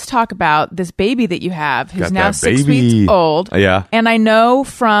 let's talk about this baby that you have, who's Got now that 6 baby. weeks old. Yeah. And I know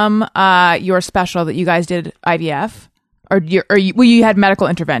from your special that you guys did IVF, you had medical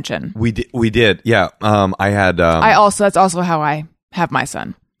intervention. We did. Yeah. I had. That's also how I have my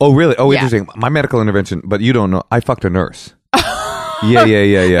son. Oh, really? Oh, Yeah. interesting. My medical intervention, but you don't know. I fucked a nurse. Yeah.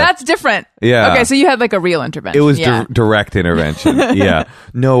 That's different. Yeah. Okay, so you had like a real intervention. It was yeah. direct intervention. Yeah.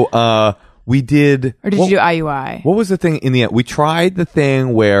 No. We did. Or did you do IUI? What was the thing in the end? We tried the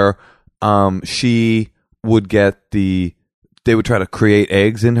thing where, she would get they would try to create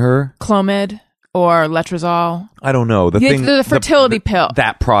eggs in her. Clomid or letrozole? I don't know. The fertility pill.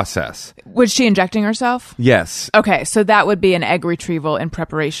 That process. Was she injecting herself? Yes. Okay, so that would be an egg retrieval in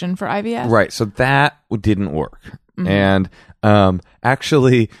preparation for IVF? Right. So that didn't work. Mm-hmm. And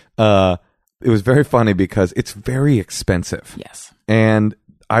actually, it was very funny because it's very expensive. Yes. And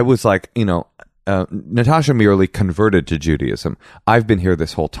I was like, Natasha merely converted to Judaism. I've been here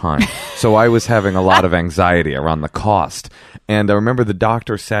this whole time. So I was having a lot of anxiety around the cost. And I remember the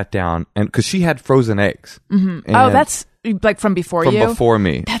doctor sat down, and because she had frozen eggs. Mm-hmm. Oh, that's like from before from you? before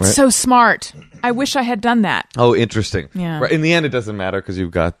me. That's right? so smart. I wish I had done that. Oh, interesting. Yeah. Right. In the end, it doesn't matter because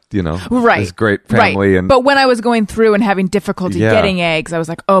you've got, Right. this great family. Right. And But when I was going through and having difficulty Yeah. getting eggs, I was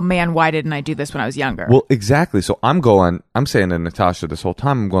like, oh man, why didn't I do this when I was younger? Well, exactly. So I'm saying to Natasha this whole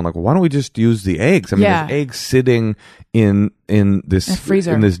time, I'm going like, why don't we just use the eggs? I mean, Yeah. there's eggs sitting in this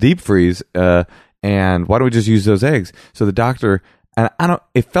freezer. in this deep freeze, and why don't we just use those eggs? So the doctor, and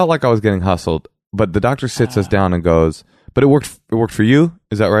it felt like I was getting hustled, but the doctor sits us down and goes, but it worked for you?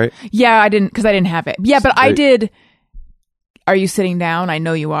 Is that right? Yeah, I didn't have it. Yeah, but I did. Are you sitting down? I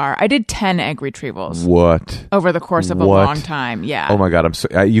know you are. I did 10 egg retrievals What? over the course of a What? long time. Yeah. Oh my God! I'm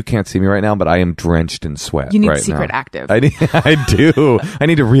so, you can't see me right now, but I am drenched in sweat. You need right Secret now. Active. I do. I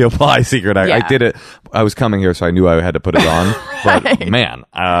need to reapply Secret Active. Yeah. I did it. I was coming here, so I knew I had to put it on. But Right. man,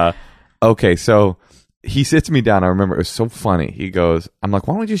 okay. So he sits me down. I remember it was so funny. He goes, "I'm like,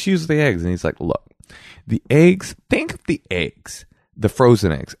 why don't we just use the eggs?" And he's like, "Look, the eggs. Think of the eggs." The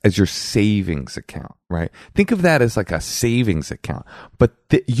frozen eggs as your savings account, right? Think of that as like a savings account, but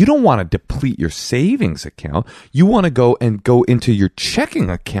you don't want to deplete your savings account. You want to go into your checking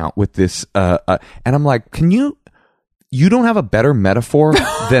account with this. And I'm like, can you you don't have a better metaphor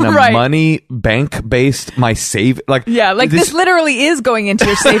than a Right. money bank based my save like Yeah, like this literally is going into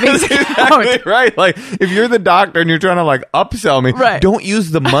your savings account. Exactly right. Like if you're the doctor and you're trying to like upsell me, Right. don't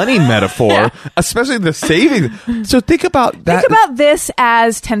use the money metaphor, Yeah. especially the savings. So think about that. Think about this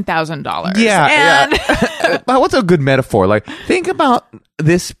as $10,000. Yeah, And yeah. What's a good metaphor? Like, think about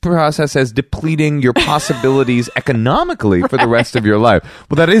this process as depleting your possibilities economically for the rest of your life.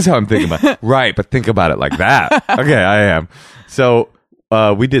 Well, that is how I'm thinking about it. Right, but think about it like that. Okay, I am. So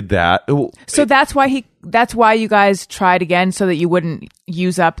we did that. So that's why you guys tried again, so that you wouldn't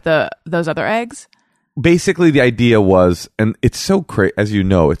use up those other eggs? Basically, the idea was, and it's so crazy, as you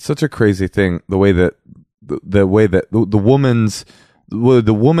know, it's such a crazy thing, the way that the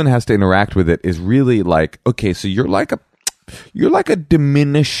woman has to interact with it is really like, okay, so you're like a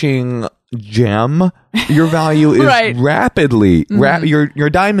diminishing gem. Your value is Right. rapidly you're a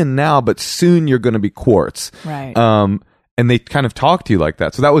diamond now, but soon you're going to be quartz. Right. And they kind of talk to you like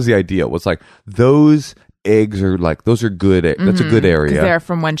that. So that was the idea. Was like those eggs are like those are good. That's a good area. 'Cause they're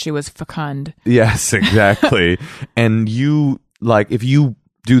from when she was fecund. Yes, exactly. And you like if you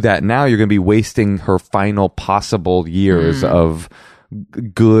do that now, you're going to be wasting her final possible years of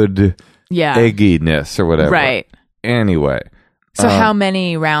good Yeah. egginess or whatever. Right. Anyway, So how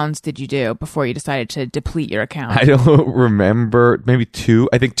many rounds did you do before you decided to deplete your account? I don't remember. Maybe 2.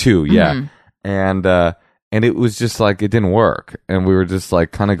 I think 2. Yeah. And it was just like it didn't work, and we were just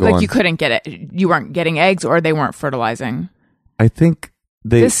like kind of going. Like you couldn't get it. You weren't getting eggs, or they weren't fertilizing. I think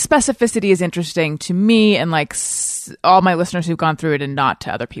This specificity is interesting to me, and like all my listeners who've gone through it, and not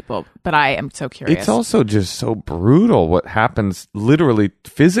to other people. But I am so curious. It's also just so brutal what happens literally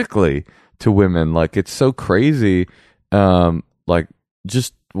physically to women. Like it's so crazy. Like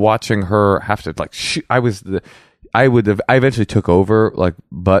just watching her have to like I eventually took over like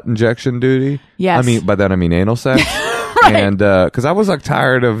butt injection duty. Yes. I mean, by that I mean anal sex. Right. And because I was like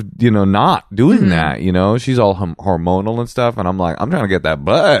tired of not doing that. She's all hormonal and stuff, and I'm like, I'm trying to get that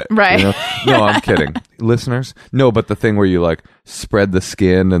butt. Right. No, I'm kidding, listeners. No, but the thing where you like spread the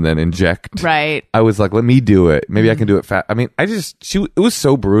skin and then inject. Right. I was like, let me do it. Maybe I can do it fast. I mean, it was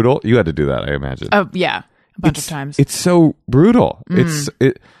so brutal. You had to do that, I imagine. Oh yeah, a bunch of times. It's so brutal.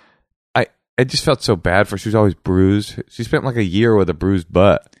 I just felt so bad for her. She was always bruised. She spent like a year with a bruised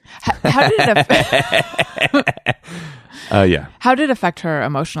butt. How did it affect? Yeah. How did it affect her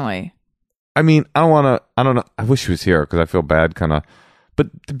emotionally? I mean, I don't know. I wish she was here because I feel bad kind of, but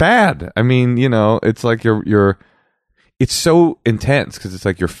bad. I mean, it's like it's so intense because it's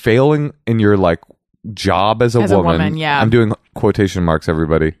like you're failing in your like job as a woman. Yeah. I'm doing quotation marks,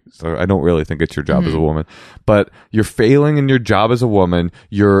 everybody. So I don't really think it's your job as a woman, but you're failing in your job as a woman.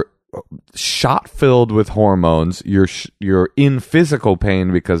 You're shot filled with hormones. You're in physical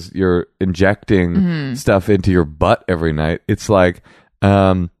pain because you're injecting stuff into your butt every night. It's like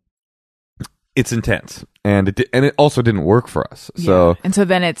it's intense, and it also didn't work for us. So Yeah. And so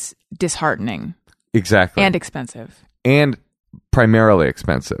then it's disheartening. Exactly. And expensive. And primarily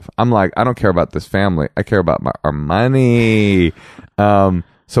expensive. I'm like, I don't care about this family. I care about our money.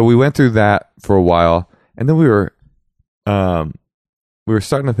 So we went through that for a while, and then we were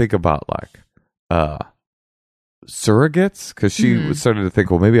starting to think about like surrogates, because she started to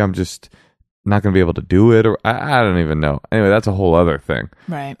think, well, maybe I'm just not going to be able to do it, or I don't even know. Anyway, that's a whole other thing.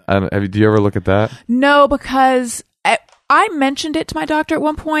 Right. Do you ever look at that? No, because I mentioned it to my doctor at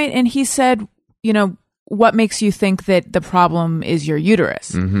one point, and he said, what makes you think that the problem is your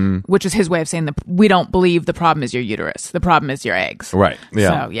uterus? Mm-hmm. Which is his way of saying that we don't believe the problem is your uterus. The problem is your eggs. Right.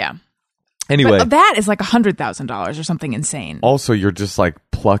 Yeah. So, yeah. Anyway. But that is like $100,000 or something insane. Also, you're just like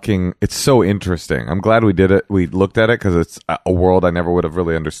plucking. It's so interesting. I'm glad we did it. We looked at it because it's a world I never would have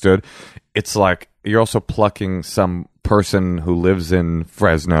really understood. It's like you're also plucking some person who lives in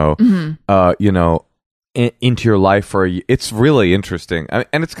Fresno, into your life for it's really interesting. And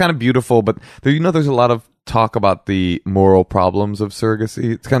it's kind of beautiful, but there's a lot of talk about the moral problems of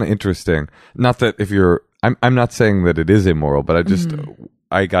surrogacy. It's kind of interesting. Not that I'm not saying that it is immoral, but I just,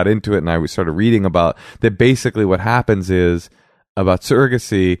 I got into it and I started reading about that. Basically what happens is about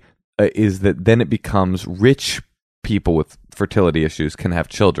surrogacy is that then it becomes rich people with fertility issues can have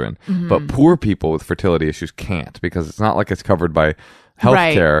children, but poor people with fertility issues can't, because it's not like it's covered by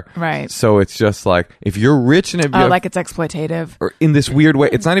healthcare. Right. So it's just like if you're rich and if you like it's exploitative. or in this weird way,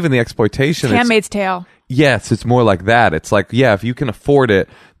 it's not even the exploitation. Handmaid's Tale. Yes, it's more like that. It's like, yeah, if you can afford it,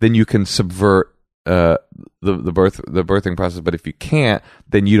 then you can subvert the birthing process. But if you can't,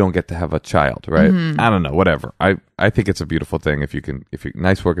 then you don't get to have a child, right? I don't know, whatever. I think it's a beautiful thing if you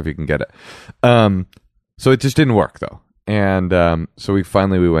nice work if you can get it. So it just didn't work though, and so we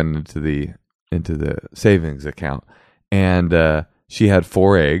went into the savings account, and she had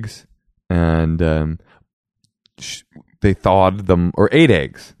 4 eggs, and they thawed them, or 8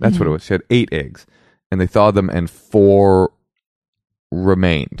 eggs. That's what it was. She had 8 eggs, and they thawed them, and 4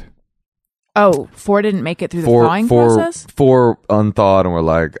 remained. Oh, 4 didn't make it through the thawing process? 4 unthawed, and were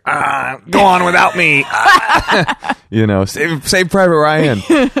like, go on without me. Save Private Ryan.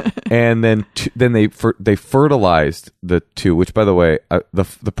 And then they fertilized the 2, which, by the way,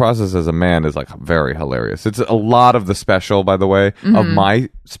 the process as a man is like very hilarious. It's a lot of the special, by the way, of my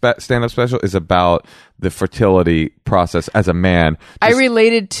stand-up special is about the fertility process as a man. I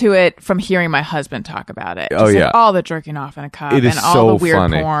related to it from hearing my husband talk about it. Just like all the jerking off in a cup and all the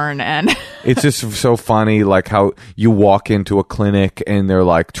weird porn. And it's just so funny, like how you walk into a clinic and they're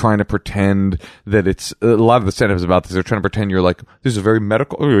like trying to pretend that it's, a lot of the stand-up is about this. They're trying to pretend you're like, this is a very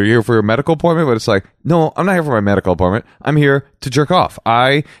medical, you're here for your medical appointment, but it's like, no, I'm not here for my medical appointment. I'm here to jerk off.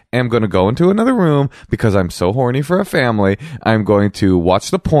 I am going to go into another room because I'm so horny for a family. I'm going to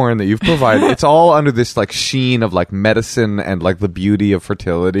watch the porn that you've provided. It's all under this like sheen of like medicine and like the beauty of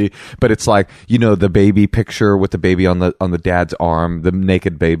fertility, but it's like, the baby picture with the baby on the dad's arm, the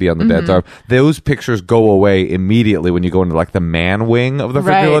naked baby on the dad's arm. Those pictures go away immediately when you go into like the man wing of the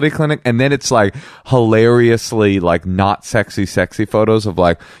fertility clinic, and then it's like hilariously like not sexy photos of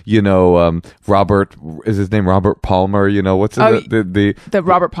like Robert, is his name Robert Palmer? What's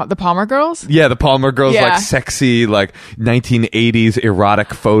the Palmer girls? Yeah, the Palmer girls, like sexy, like 1980s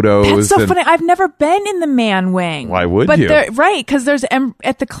erotic photos. That's so funny. I've never been in the man wing. Why would you? Right, because there's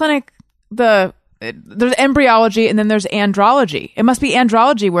at the clinic there's embryology and then there's andrology. It must be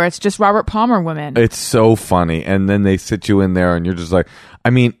andrology where it's just Robert Palmer women. It's so funny, and then they sit you in there, and you're just like,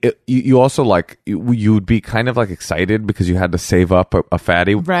 I mean, you also like you would be kind of like excited because you had to save up a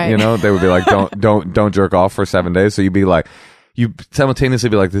fatty, right? They would be like, don't jerk off for 7 days, so you'd be like. You simultaneously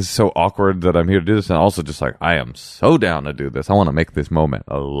be like, this is so awkward that I'm here to do this, and also just like, I am so down to do this. I want to make this moment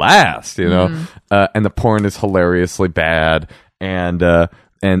last, and the porn is hilariously bad, and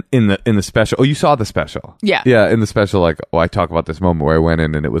in the special, you saw the special, yeah, in the special, like, I talk about this moment where I went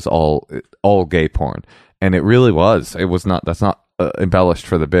in and it was all gay porn, and it really was. It was not. That's not embellished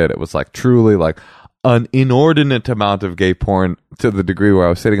for the bit. It was like truly like an inordinate amount of gay porn to the degree where I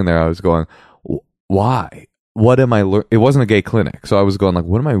was sitting in there, I was going, why? What am I it wasn't a gay clinic, so I was going like,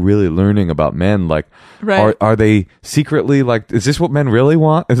 what am I really learning about men? Like, are they secretly like, is this what men really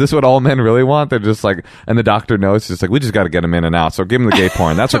want? Is this what all men really want? They're just like, and the doctor knows, it's just like, we just got to get them in and out, so give them the gay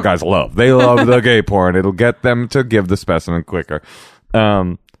porn. That's what guys love. They love the gay porn. It'll get them to give the specimen quicker.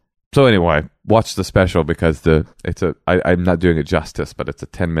 So anyway, watch the special because I'm not doing it justice, but it's a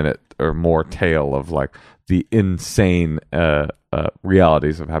 10-minute or more tale of like the insane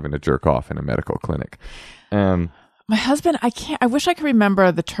realities of having to jerk off in a medical clinic. My husband, I wish I could remember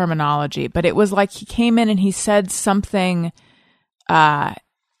the terminology, but it was like he came in and he said something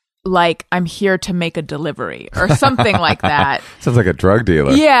like, I'm here to make a delivery or something like that. Sounds like a drug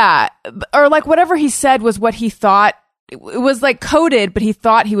dealer. Yeah. Or like whatever he said was what he thought. It was like coded, but he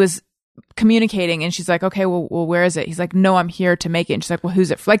thought he was communicating, and she's like, okay, well, where is it? He's like, no, I'm here to make it. And she's like, well, who's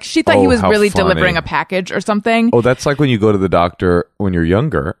it for? Like, she thought he was really delivering a package or something. Oh, that's like when you go to the doctor when you're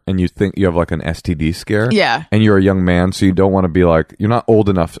younger and you think you have like an STD scare. Yeah. And you're a young man, so you don't want to be like, you're not old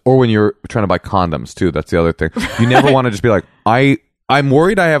enough. Or when you're trying to buy condoms too, that's the other thing. You never want to just be like, I'm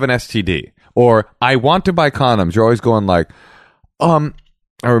worried I have an STD, or I want to buy condoms. You're always going like, I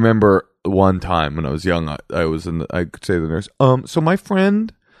remember one time when I was young, I was I could say to the nurse, so my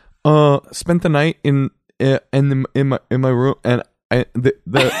friend spent the night in my room, and and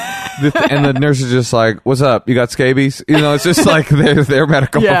the nurse is just like, what's up, you got scabies? It's just like they're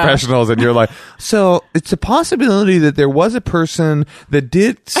medical professionals, and you're like, so it's a possibility that there was a person that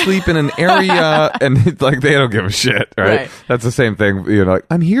did sleep in an area, and it's like they don't give a shit, right? That's the same thing, like,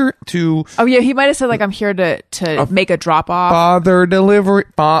 I'm here to he might have said like, I'm here to make a drop off, father delivery,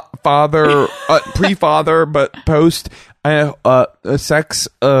 father pre-father but post sex,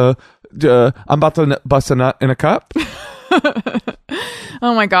 I'm about to bust a nut in a cup.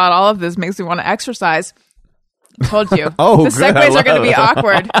 Oh my God, all of this makes me want to exercise. I told you. Oh, the segues are going to be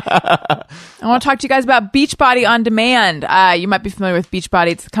awkward. I want to talk to you guys about Beachbody On Demand. You might be familiar with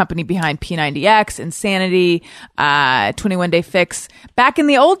Beachbody. It's the company behind P90X, Insanity, 21 Day Fix. Back in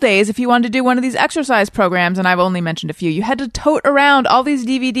the old days, if you wanted to do one of these exercise programs, and I've only mentioned a few, you had to tote around all these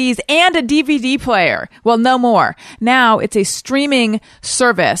DVDs and a DVD player. Well, no more. Now it's a streaming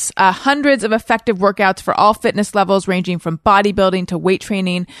service. Hundreds of effective workouts for all fitness levels, ranging from bodybuilding to weight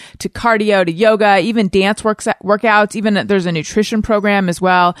training to cardio to yoga, even dance workouts. Even there's a nutrition program as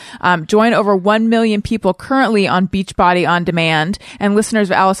well. Join over 1 million people currently on Beachbody On Demand. And listeners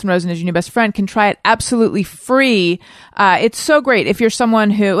of Allison Rosen is Your New Best Friend can try it absolutely free. It's so great if you're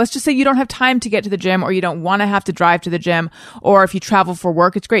someone who, let's just say you don't have time to get to the gym, or you don't want to have to drive to the gym, or if you travel for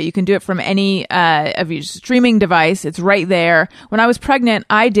work, it's great. You can do it from any of your streaming device. It's right there. When I was pregnant,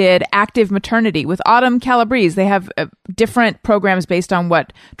 I did Active Maternity with Autumn Calabrese. They have different programs based on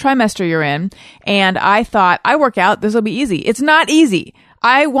what trimester you're in. And I thought, I work out, this will be easy. It's not easy.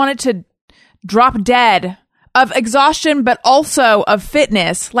 I wanted to drop dead of exhaustion, but also of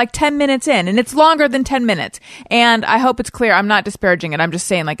fitness, like 10 minutes in, and it's longer than 10 minutes. And I hope it's clear. I'm not disparaging it. I'm just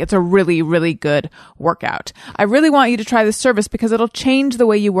saying, like, it's a really, really good workout. I really want you to try this service because it'll change the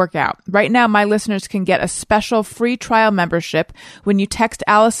way you work out. Right now, my listeners can get a special free trial membership when you text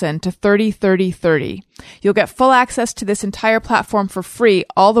Allison to 303030. You'll get full access to this entire platform for free.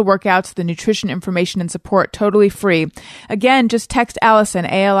 All the workouts, the nutrition information and support, totally free. Again, just text Allison,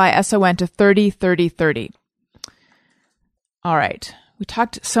 ALISON, to 303030. All right. We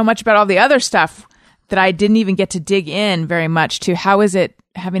talked so much about all the other stuff that I didn't even get to dig in very much to. How is it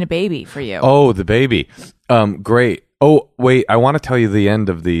having a baby for you? Oh, the baby. Great. Oh, wait. I want to tell you the end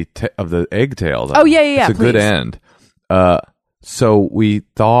of the egg tail. Though. Oh, yeah. It's a good end. So we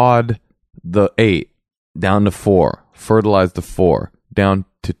thawed the 8 down to 4, fertilized the 4 down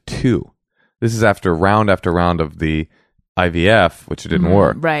to 2. This is after round of the IVF, which didn't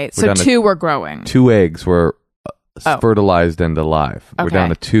work. Right. So 2 were growing. 2 eggs were fertilized and alive. Okay. We're down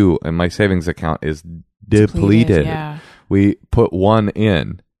to 2, and my savings account is depleted. Yeah. We put 1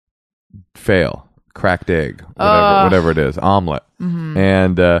 in, fail, cracked egg, whatever it is, omelet,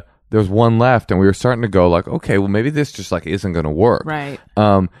 and there's 1 left, and we were starting to go like, okay, well maybe this just like isn't going to work, right?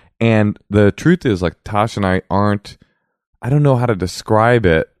 And the truth is, like, Tosh and I aren't. I don't know how to describe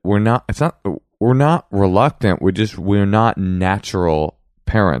it. We're not. It's not. We're not reluctant. We're not natural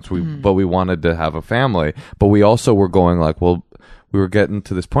parents. But we wanted to have a family. But we also were going like, well, we were getting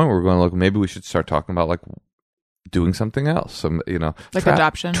to this point where we're going like, maybe we should start talking about like doing something else. Like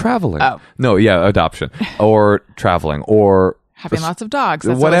adoption, traveling. Oh, no, yeah, adoption or traveling or having lots of dogs.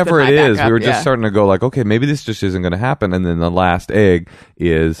 That's whatever it is. backup. We were just starting to go like, okay, maybe this just isn't going to happen. And then the last egg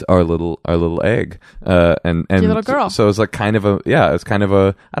is our little egg, and your little girl. So it's like kind of a it's kind of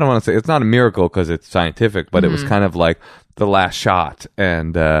a, I don't want to say it's not a miracle because it's scientific, but it was kind of like the last shot,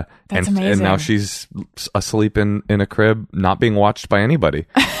 and now she's asleep in a crib, not being watched by anybody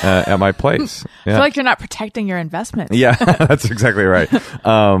at my place. Yeah. I feel like you're not protecting your investments. Yeah, that's exactly right.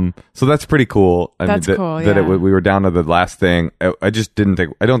 So that's pretty cool. We were down to the last thing. I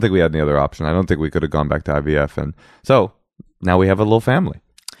don't think we had any other option. I don't think we could have gone back to IVF, and so now we have a little family.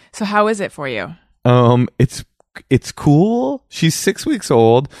 So how is it for you? It's cool. She's 6 weeks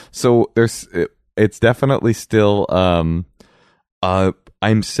old, so it's definitely still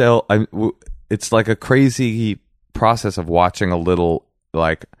it's like a crazy process of watching a little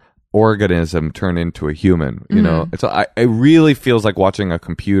like organism turn into a human, you know. It really feels like watching a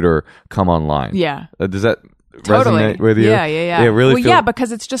computer come online. Yeah. Does that totally resonate with you? Yeah. It really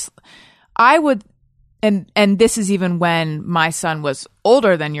because it's just, I would, and this is even when my son was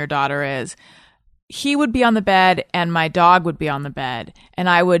older than your daughter is, he would be on the bed and my dog would be on the bed, and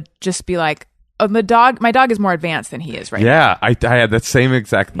I would just be like, my dog is more advanced than he is right now. Yeah, I had that same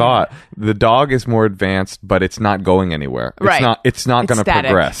exact thought. Yeah. The dog is more advanced, but it's not going anywhere. It's not going to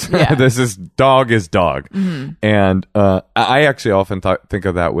progress. Yeah. Dog is dog. Mm-hmm. And I actually often think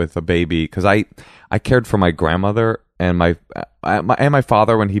of that with a baby, because I cared for my grandmother and my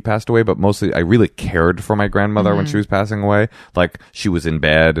father when he passed away, but mostly I really cared for my grandmother when she was passing away. Like, she was in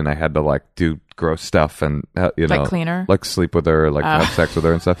bed and I had to like do gross stuff and like clean her, like sleep with her, like have sex with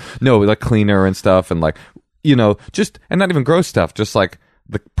her and stuff. No, like clean her and stuff, and like, just, and not even gross stuff, just like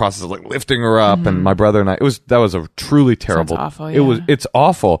the process of like lifting her up. And my brother and I, that was a truly terrible. Sounds awful, yeah. It's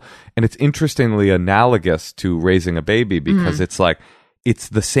awful, and it's interestingly analogous to raising a baby, because it's like it's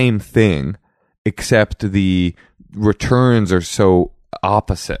the same thing, except the returns are so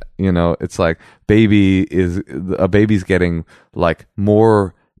opposite. It's like a baby's getting like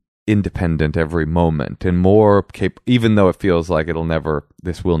more independent every moment and more even though it feels like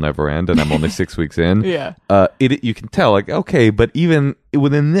this will never end, and I'm only 6 weeks in. Yeah. You can tell, like, okay, but even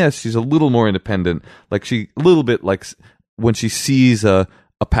within this, she's a little more independent. Like, she a little bit, like, when she sees a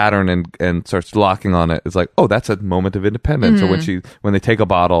pattern and starts locking on it, it's like, oh, that's a moment of independence. Or when they take a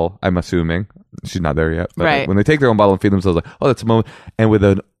bottle, I'm assuming she's not there yet, but right, when they take their own bottle and feed themselves, like, oh, that's a moment. And with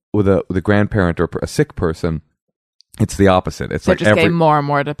a grandparent or a sick person, It's the opposite. It's They're like just getting more and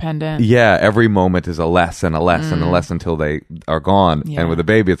more dependent. yeah, every moment is a less and a less and a less until they are gone. Yeah. And with a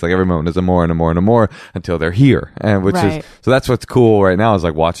baby, it's like every moment is a more and a more and a more until they're here. And which Right. is so that's what's cool right now is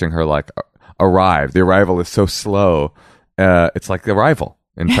like watching her like arrive. The arrival is so slow. It's like the arrival.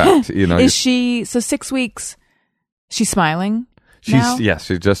 In fact, you know, Is she, so 6 weeks, she's smiling now?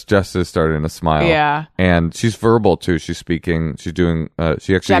 she just is starting to smile. Yeah. And she's verbal too. She's speaking. She's doing.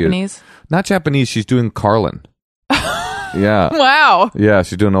 She actually Japanese? not Japanese. She's doing Carlin. Yeah. Wow. Yeah,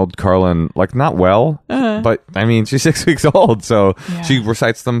 she's doing old Carlin, like not well, but I mean, she's 6 weeks old, so Yeah. she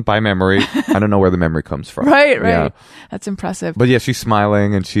recites them by memory. I don't know where the memory comes from. Right. Yeah. That's impressive. But yeah, she's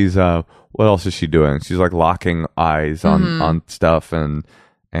smiling and she's, what else is she doing? She's like locking eyes on stuff and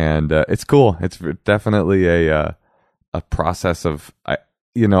it's cool. It's definitely a process of, I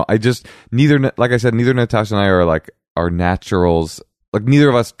just, like I said, neither Natasha and I are naturals. Like neither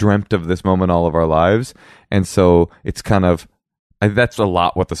of us dreamt of this moment all of our lives. And so it's kind of, that's a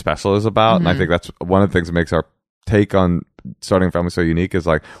lot what the special is about. And I think that's one of the things that makes our take on starting a family so unique is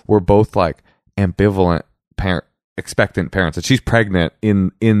like, we're both like ambivalent expectant parents. And she's pregnant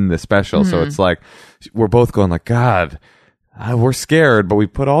in the special. So it's like, we're both going like, God, we're scared, but we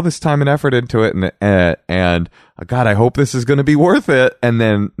put all this time and effort into it. And God, I hope this is going to be worth it. And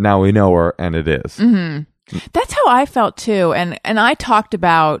then now we know her and it is. That's how I felt too. And I talked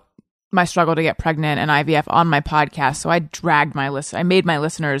about my struggle to get pregnant and IVF on my podcast. So I made my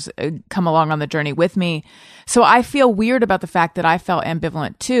listeners come along on the journey with me. So I feel weird about the fact that I felt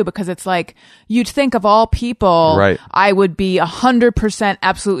ambivalent too, because it's like, you'd think of all people, Right. I would be 100%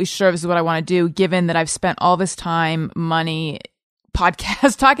 absolutely sure this is what I want to do, given that I've spent all this time, money,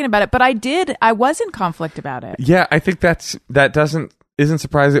 podcast talking about it. But I was in conflict about it. Yeah, I think isn't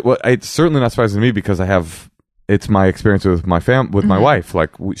surprising. Well, it's certainly not surprising to me because it's my experience with my my wife.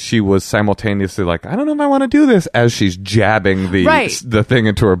 Like she was simultaneously like, I don't know if I want to do this as she's jabbing the thing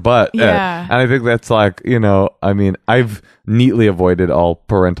into her butt. Yeah. And I think that's like, I mean, I've neatly avoided all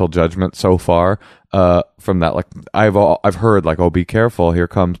parental judgment so far, from that. Like I've heard like, oh, be careful. Here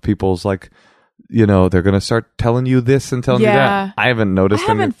comes people's like, they're going to start telling you this and telling you that. I haven't noticed. I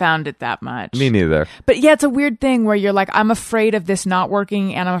haven't found it that much. Me neither. But yeah, it's a weird thing where you're like, I'm afraid of this not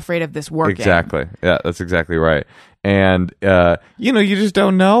working and I'm afraid of this working. Exactly. Yeah, that's exactly right. And, you just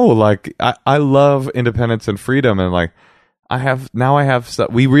don't know. Like, I love independence and freedom. And like, I have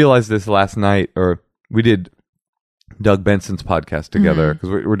stuff. We realized this last night, or we did Doug Benson's podcast together because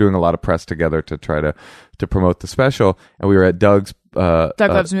we're doing a lot of press together to try to promote the special. And we were at Doug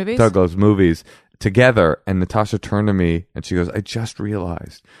Loves Movies. Doug Loves Movies together. And Natasha turned to me and she goes, I just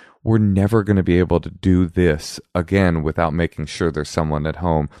realized we're never going to be able to do this again without making sure there's someone at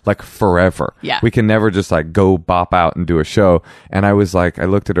home, like forever. Yeah. We can never just like go bop out and do a show. And I was like, I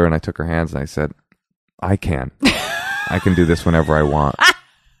looked at her and I took her hands and I said, I can do this whenever I want.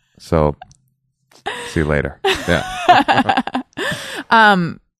 So see you later. Yeah.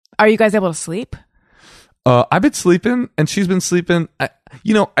 Are you guys able to sleep? I've been sleeping and she's been sleeping.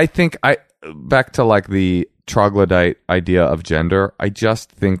 I think back to like the troglodyte idea of gender. I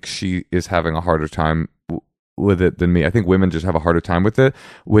just think she is having a harder time with it than me. I think women just have a harder time with it,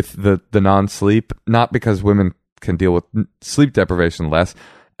 with the non-sleep, not because women can deal with sleep deprivation less.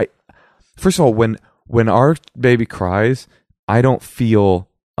 First of all, when our baby cries, I don't feel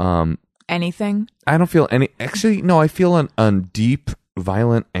anything. I don't feel any. Actually, no, I feel an deep,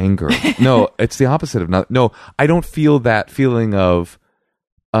 violent anger. No, it's the opposite of not. No, I don't feel that feeling of.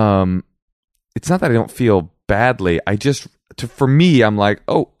 It's not that I don't feel badly. I just, for me, I'm like,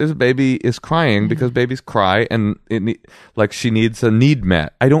 oh, this baby is crying because babies cry, and like she needs a need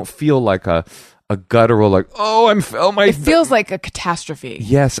met. I don't feel like a guttural like, oh, It feels like a catastrophe.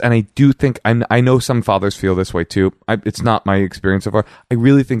 Yes, and I do think I know some fathers feel this way too. It's not my experience so far. I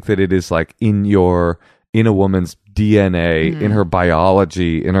really think that it is like in a woman's DNA, in her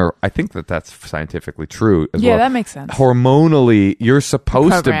biology, I think that's scientifically true as well. Yeah, that makes sense. Hormonally, you're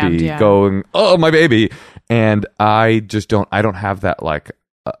supposed to be going, oh, my baby. And I just don't have that like,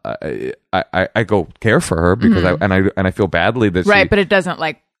 I go care for her because I feel badly that right, but it doesn't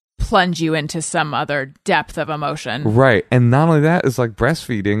like plunge you into some other depth of emotion. Right. And not only that, is like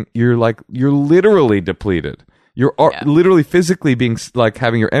breastfeeding, you're literally depleted. You're literally physically being like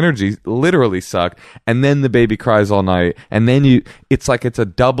having your energy literally sucked, and then the baby cries all night, and then it's like it's a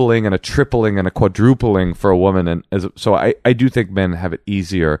doubling and a tripling and a quadrupling for a woman. And so I do think men have it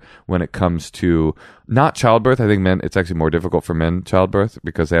easier when it comes to not childbirth. I think it's actually more difficult for men childbirth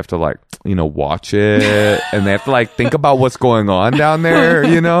because they have to like, watch it and they have to like think about what's going on down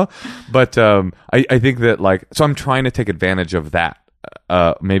there, But I think that like, so I'm trying to take advantage of that.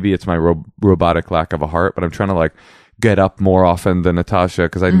 Maybe it's my robotic lack of a heart, but I'm trying to like get up more often than Natasha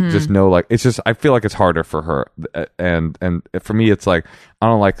because I just know like it's just I feel like it's harder for her, and for me it's like I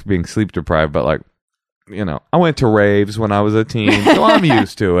don't like being sleep deprived, but like I went to raves when I was a teen, so I'm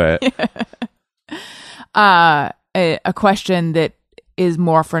used to it. A question that is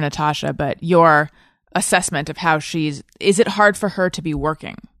more for Natasha, but your assessment of how is it hard for her to be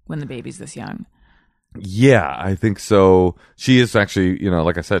working when the baby's this young? Yeah, I think so. She is actually,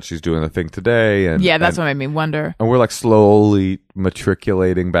 like I said, she's doing the thing today. And yeah, that's what made me wonder. And we're like slowly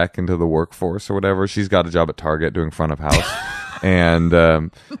matriculating back into the workforce or whatever. She's got a job at Target doing front of house. and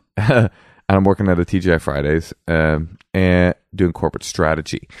and I'm working at a TGI Fridays and doing corporate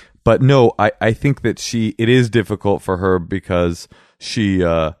strategy. But no, I think that it is difficult for her because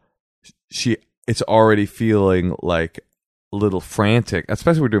it's already feeling like a little frantic,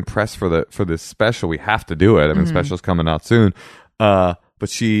 especially we're doing press for this special. We have to do it. I mean, special's coming out soon. But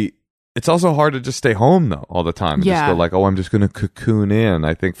it's also hard to just stay home though all the time. And just go like, I'm just going to cocoon in.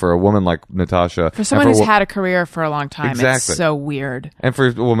 I think for a woman like Natasha, for someone who's had a career for a long time, exactly. It's so weird. And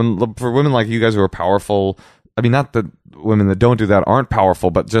for women like you guys who are powerful, I mean, not that women that don't do that aren't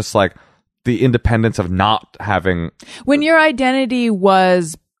powerful, but just like the independence of not having. When your identity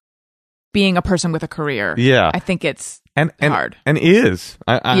was being a person with a career, I think it's hard. And is.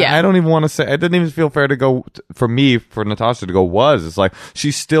 I don't even want to say, it didn't even feel fair to go, for Natasha to go It's like,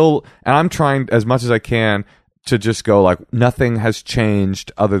 she's still, and I'm trying as much as I can to just go like, nothing has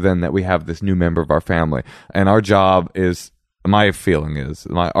changed other than that we have this new member of our family. And our job is, my feeling is,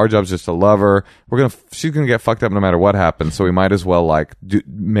 our job's just to love her. She's gonna get fucked up no matter what happens. So we might as well like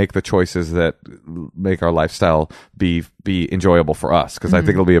make the choices that make our lifestyle be enjoyable for us. Because I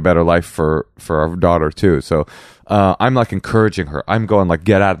think it'll be a better life for our daughter too. So I'm like encouraging her. I'm going like,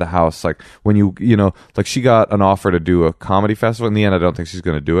 get out of the house. Like when like she got an offer to do a comedy festival. In the end, I don't think she's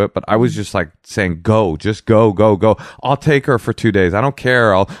going to do it. But I was just like saying, just go. I'll take her for 2 days. I don't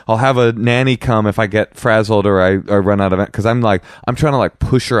care. I'll have a nanny come if I get frazzled or I run out of it. Because I'm trying to like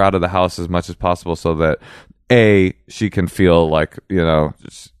push her out of the house as much as possible so that she can feel like,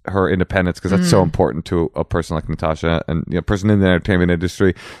 just her independence, because that's so important to a person like Natasha and a person in the entertainment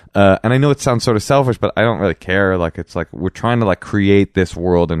industry. And I know it sounds sort of selfish, but I don't really care. Like, it's like we're trying to like create this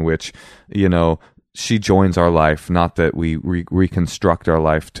world in which, she joins our life, not that we reconstruct our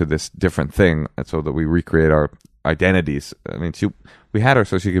life to this different thing, and so that we recreate our identities. I mean, we had her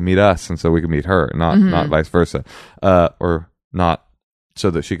so she could meet us, and so we could meat her, not vice versa, or not so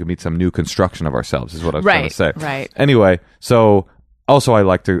that she could meet some new construction of ourselves, is what I was trying to say. Right. Anyway, so also I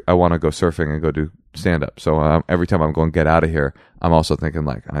want to go surfing and go do stand up. So every time I'm going to get out of here, I'm also thinking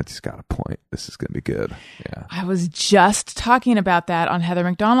like, I just got a point. This is going to be good. Yeah. I was just talking about that on Heather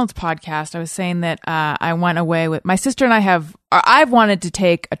McDonald's podcast. I was saying that I went away with my sister, and I've wanted to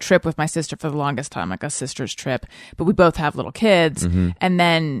take a trip with my sister for the longest time, like a sister's trip, but we both have little kids. And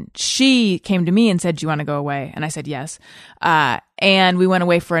then she came to me and said, do you want to go away? And I said, yes. And we went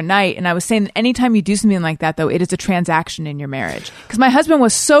away for a night. And I was saying that anytime you do something like that, though, it is a transaction in your marriage. Because my husband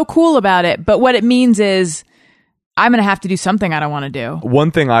was so cool about it. But what it means is I'm going to have to do something I don't want to do.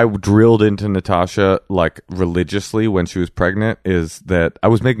 One thing I drilled into Natasha, like religiously when she was pregnant, is that I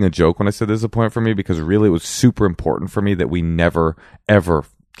was making a joke when I said this is a point for me, because really it was super important for me that we never, ever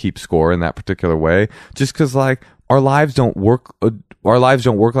keep score in that particular way. Just because like our lives don't work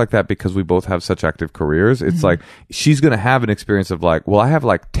like that because we both have such active careers. It's like she's going to have an experience of like, well, I have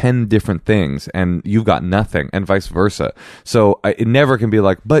like 10 different things and you've got nothing, and vice versa. So it never can be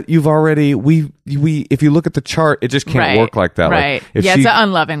like, but you've already, if you look at the chart, it just can't work like that. Right. Like, it's an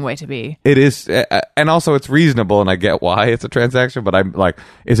unloving way to be. It is. And also it's reasonable, and I get why it's a transaction, but I'm like,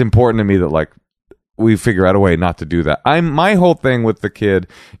 it's important to me that like, we figure out a way not to do that. My whole thing with the kid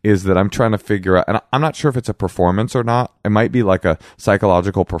is that I'm trying to figure out, and I'm not sure if it's a performance or not. It might be like a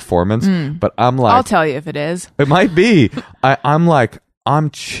psychological performance, but I'm like, I'll tell you if it is. It might be. I'm like,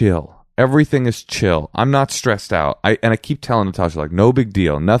 I'm chill. Everything is chill. I'm not stressed out. I keep telling Natasha like, no big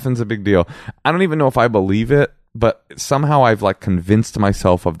deal. Nothing's a big deal. I don't even know if I believe it, but somehow I've like convinced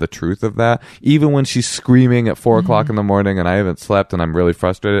myself of the truth of that. Even when she's screaming at 4 o'clock in the morning and I haven't slept and I'm really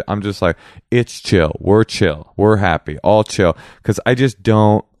frustrated, I'm just like, it's chill. We're happy. All chill. Because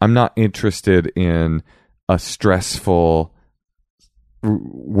I'm not interested in a stressful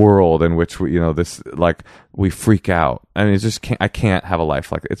world in which we, this like we freak out. I mean, I can't have a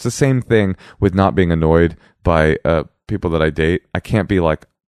life like it. It's the same thing with not being annoyed by people that I date. I can't be like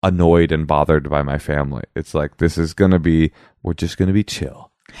annoyed and bothered by my family. It's like, we're just going to be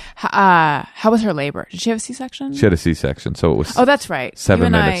chill. How was her labor? Did she have a C-section? She had a C-section, so it was that's right.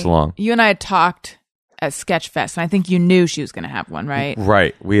 7 minutes long. You and I had talked at Sketchfest, and I think you knew she was going to have one, right?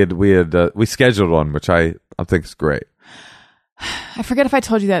 Right. We scheduled one, which I think is great. I forget if I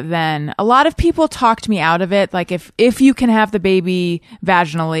told you that then. A lot of people talked me out of it. Like if you can have the baby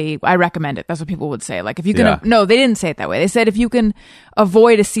vaginally, I recommend it. That's what people would say. Like if you can, no, they didn't say it that way. They said if you can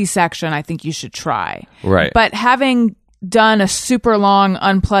avoid a C-section, I think you should try. Right. But having done a super long,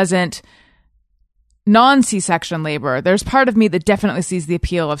 unpleasant non-C-section labor, there's part of me that definitely sees the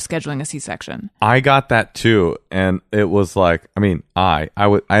appeal of scheduling a C-section. I got that too, and it was like, I mean, I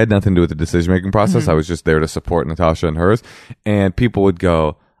had nothing to do with the decision-making process. I was just there to support Natasha and hers, and people would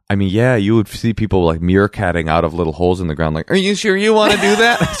go, I mean, yeah, you would see people like meerkatting out of little holes in the ground, like, are you sure you want to do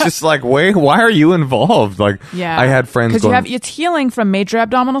that? It's just like, wait, why are you involved? Like, yeah, I had friends because it's healing from major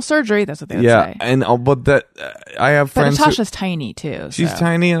abdominal surgery. That's what they would say. And but that I have friends. But Natasha's tiny too. She's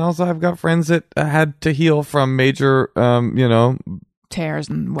tiny, and also I've got friends that had to heal from major, tears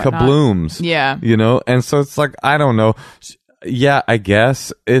and whatnot. Kablooms. Yeah, and so it's like, I don't know. Yeah, I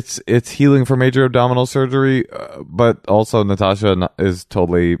guess it's healing from major abdominal surgery, but also Natasha is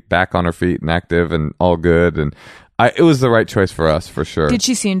totally back on her feet and active and all good, and it was the right choice for us for sure. Did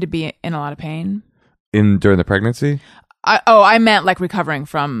she seem to be in a lot of pain during the pregnancy? I meant like recovering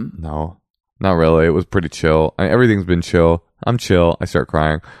from. No, not really. It was pretty chill. Everything's been chill. I'm chill. I start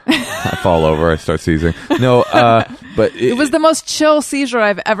crying. I fall over. I start seizing. No, but it was the most chill seizure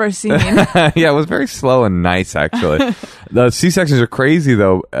I've ever seen. Yeah, it was very slow and nice, actually. The C-sections are crazy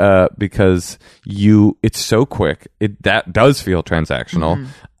though, because it's so quick. That does feel transactional.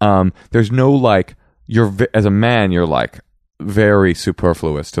 There's no like as a man, you're like very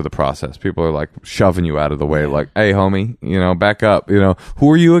superfluous to the process. People are like shoving you out of the way, like, hey homie, back up,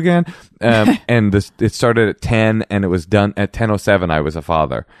 who are you again? And it started at 10 and it was done at 10:07. I was a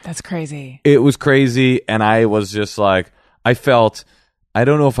father. That's crazy. It was crazy, and I was just like, I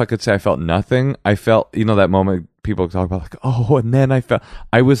don't know if I could say I felt nothing. I felt, that moment people talk about like, oh, and then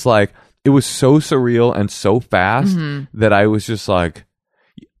I was like, it was so surreal and so fast that I was just like,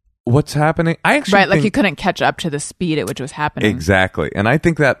 what's happening? I actually like you couldn't catch up to the speed at which it was happening. Exactly. And I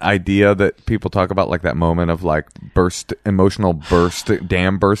think that idea that people talk about, like that moment of like emotional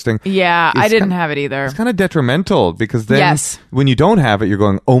dam bursting. Yeah, I didn't have it either. It's kind of detrimental because then when you don't have it, you're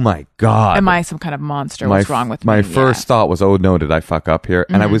going, oh my God. Am I some kind of monster? What's wrong with me? My first thought was, oh no, did I fuck up here?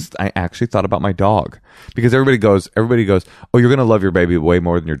 And I actually thought about my dog, because everybody goes, oh, you're going to love your baby way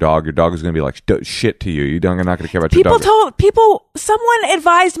more than your dog. Your dog is going to be like shit to you. You're not going to care about your dog. Someone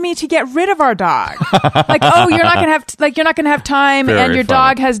advised me to get rid of our dog. Like, oh, you're not gonna have time, and your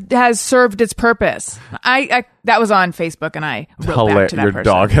dog has served its purpose. I that was on Facebook, and I wrote back to that your person.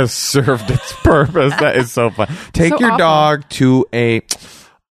 Dog has served its purpose. That is so fun. Take your dog to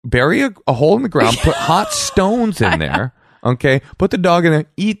bury a hole in the ground, put hot stones in there. Okay, put the dog in there,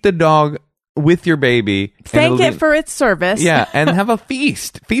 eat the dog with your baby, thank it for its service. Yeah, and have a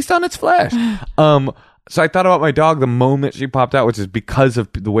feast on its flesh. So I thought about my dog the moment she popped out, which is because of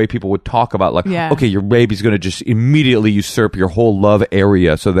the way people would talk about, like, okay, your baby's going to just immediately usurp your whole love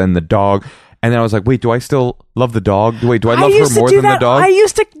area. So then the dog, and then I was like, wait, do I still love the dog? Do I love her more than the dog? I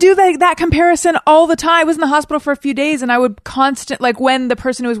used to do that comparison all the time. I was in the hospital for a few days, and I would when the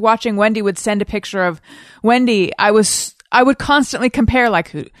person who was watching Wendy would send a picture of Wendy, I would constantly compare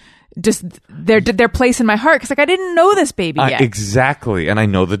just their place in my heart, because like I didn't know this baby yet. Exactly, and I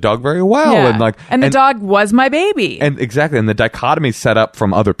know the dog very well, and the dog was my baby, and exactly, and the dichotomy set up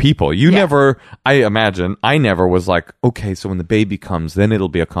from other people. You never, I imagine, I never was like, okay, so when the baby comes, then it'll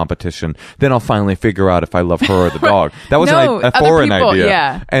be a competition. Then I'll finally figure out if I love her or the dog. That was a foreign idea.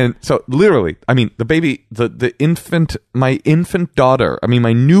 Yeah, and so literally, I mean, the baby, the infant, my infant daughter, I mean,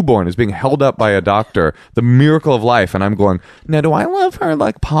 my newborn is being held up by a doctor, the miracle of life, and I'm going, now do I love her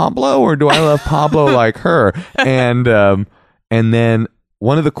like Pablo? Or do I love Pablo like her? And then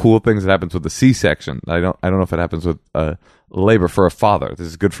one of the cool things that happens with the C-section, I don't know if it happens with labor for a father. This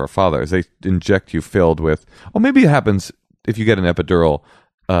is good for a father. Is they inject you filled with. Oh, maybe it happens if you get an epidural.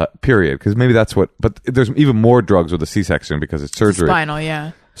 Period. Because maybe that's what. But there's even more drugs with a C-section because it's surgery. Spinal,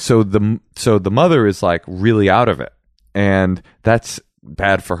 yeah. So the mother is like really out of it, and that's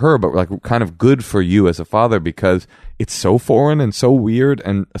bad for her, but like kind of good for you as a father, because it's so foreign and so weird,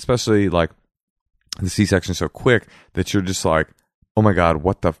 and especially like the C-section so quick that you're just like, oh my God,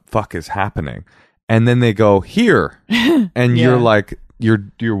 what the fuck is happening? And then they go here, and you're like,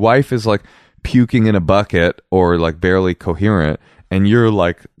 your wife is like puking in a bucket or like barely coherent, and you're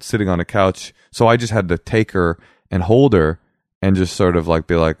like sitting on a couch. So I just had to take her and hold her and just sort of like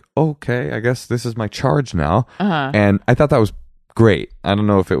be like, okay, I guess this is my charge now. And I thought that was great. I don't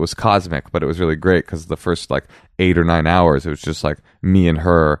know if it was cosmic, but it was really great, because the first like 8 or 9 hours, it was just like me and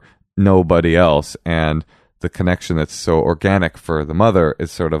her, nobody else. And the connection that's so organic for the mother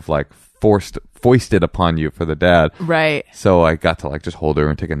is sort of like foisted upon you for the dad. Right. So I got to like just hold her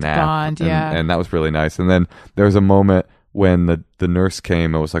and take a nap. Bond, yeah. And that was really nice. And then there was a moment when the nurse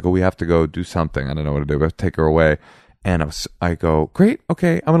came and was like, oh, we have to go do something. I don't know what to do, but take her away. And I go, great,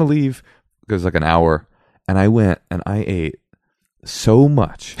 okay, I'm going to leave. It was like an hour. And I went and I ate so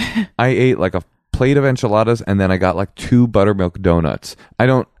much. I ate like a plate of enchiladas and then I got like 2 buttermilk donuts. I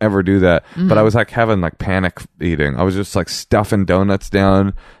don't ever do that, but I was like having like panic eating. I was just like stuffing donuts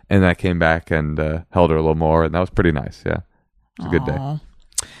down, and then I came back and held her a little more, and that was pretty nice. Yeah, it was a good day.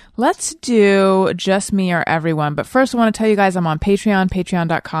 Let's do Just Me or Everyone. But first, I want to tell you guys I'm on Patreon.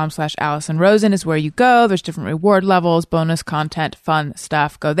 Patreon.com/Allison Rosen is where you go. There's different reward levels, bonus content, fun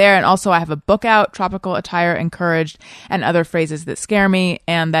stuff. Go there. And also, I have a book out, Tropical Attire Encouraged, and Other Phrases That Scare Me.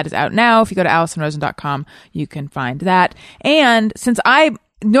 And that is out now. If you go to AllisonRosen.com, you can find that. And since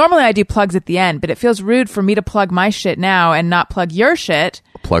normally I do plugs at the end, but it feels rude for me to plug my shit now and not plug your shit.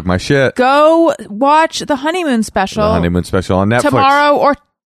 Plug my shit. Go watch the Honeymoon Special. The Honeymoon Special on Netflix. Tomorrow or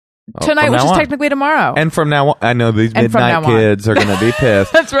tonight, which is technically tomorrow. And from now on, I know these midnight kids are going to be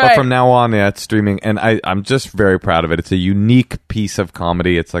pissed. That's right. But from now on, yeah, it's streaming. And I'm just very proud of it. It's a unique piece of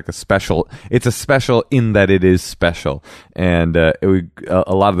comedy. It's like a special in that it is special. And a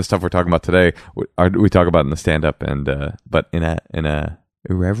lot of the stuff we're talking about today, we talk about in the stand-up, but in a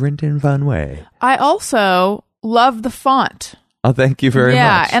irreverent and fun way. I also love the font. Oh, thank you very much.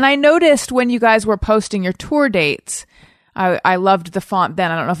 Yeah, and I noticed when you guys were posting your tour dates, I loved the font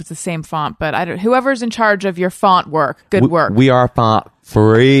then. I don't know if it's the same font, but whoever's in charge of your font work, good work. We are font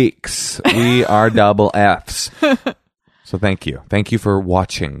freaks. We are double Fs. So thank you. Thank you for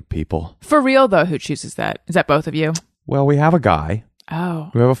watching, people. For real, though, who chooses that? Is that both of you? Well, we have a guy.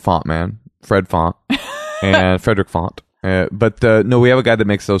 Oh. We have a font man, Fred Font, and Frederick Font. But no, we have a guy that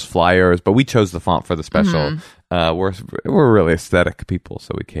makes those flyers, but we chose the font for the special. We're really aesthetic people,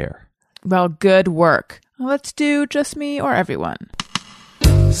 so we care. Well, good work. Let's do Just Me or Everyone.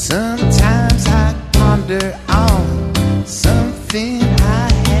 Sometimes I ponder on something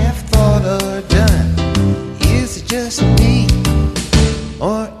I have thought or done. Is it just me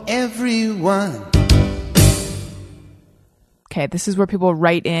or everyone? Okay, this is where people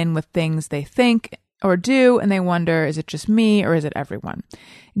write in with things they think or do, and they wonder, is it just me or is it everyone?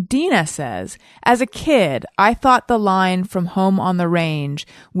 Dina says, as a kid, I thought the line from Home on the Range,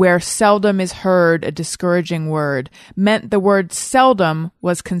 where seldom is heard a discouraging word, meant the word seldom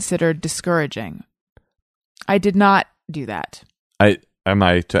was considered discouraging. I did not do that. Am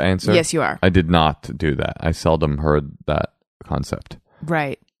I to answer? Yes, you are. I did not do that. I seldom heard that concept.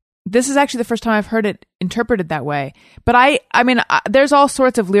 Right. This is actually the first time I've heard it interpreted that way. But I mean, there's all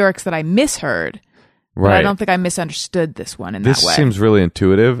sorts of lyrics that I misheard. But right. I don't think I misunderstood this one in that way. This seems really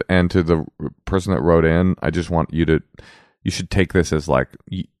intuitive, and to the person that wrote in, I just want you should take this as like,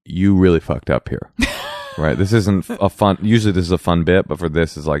 you really fucked up here. Right? This isn't a fun, usually this is a fun bit, but for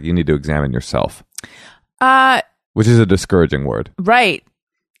this is like, you need to examine yourself. Which is a discouraging word. Right.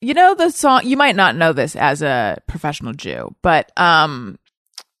 You know the song, you might not know this as a professional Jew, but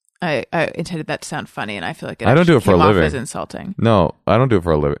I intended that to sound funny, and I feel like I don't do it for a living. As insulting. No, I don't do it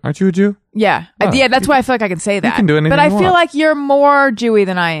for a living. Aren't you a Jew? Yeah. Oh, yeah, that's why I feel like I can say that. You can do anything But I you feel want. like you're more Jewy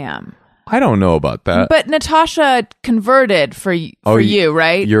than I am. I don't know about that. But Natasha converted for you,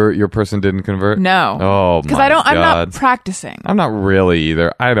 right? Your person didn't convert? No. Oh, because my God. I'm not practicing. I'm not really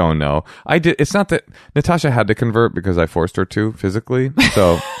either. I don't know. I did. It's not that Natasha had to convert because I forced her to physically.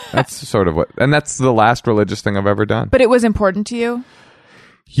 So that's sort of and that's the last religious thing I've ever done. But it was important to you?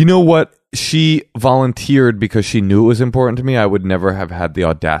 You know what? She volunteered because she knew it was important to me. I would never have had the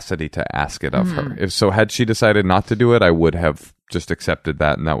audacity to ask it of her. Had she decided not to do it, I would have just accepted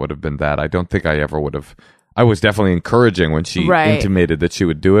that, and that would have been that. I don't think I ever would have. I was definitely encouraging when she intimated that she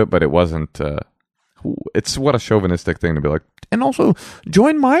would do it, but it wasn't. It's what a chauvinistic thing to be like. And also,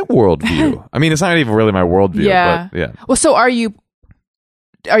 join my worldview. I mean, it's not even really my worldview. Yeah. But yeah. Well, so are you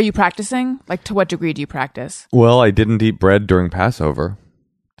practicing? Like, to what degree do you practice? Well, I didn't eat bread during Passover.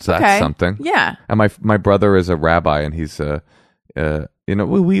 So that's something. Yeah. And my brother is a rabbi, and he's I'm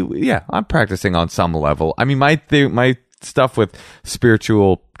practicing on some level. I mean, my stuff with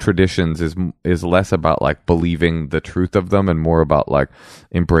spiritual traditions is less about like believing the truth of them and more about like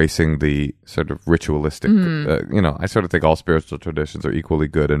embracing the sort of ritualistic. I sort of think all spiritual traditions are equally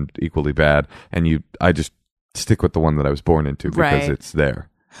good and equally bad, and I just stick with the one that I was born into because it's there.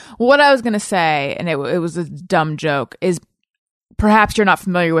 What I was going to say, and it was a dumb joke, is perhaps you're not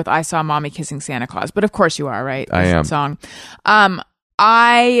familiar with "I Saw Mommy Kissing Santa Claus," but of course you are, right? I am. Song.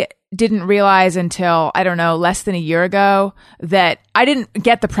 I didn't realize until, I don't know, less than a year ago that I didn't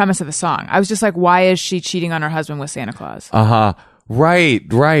get the premise of the song. I was just like, why is she cheating on her husband with Santa Claus? Right.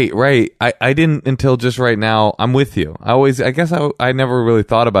 I didn't until just right now. I'm with you. I never really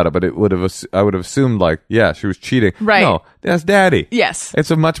thought about it, but I would have assumed like, yeah, she was cheating. Right. No, that's daddy. Yes. It's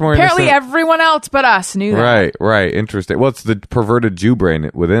a much more Apparently innocent... everyone else but us knew that. Right. Interesting. Well, it's the perverted Jew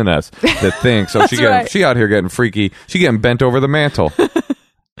brain within us that thinks. So she out here getting freaky. She getting bent over the mantle.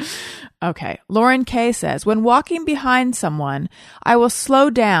 Okay. Lauren K says, when walking behind someone, I will slow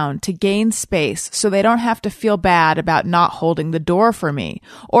down to gain space so they don't have to feel bad about not holding the door for me,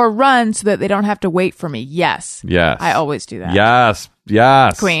 or run so that they don't have to wait for me. Yes. I always do that. Yes.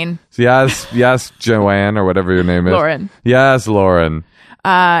 Queen. Yes, Joanne, or whatever your name is. Lauren. Yes, Lauren.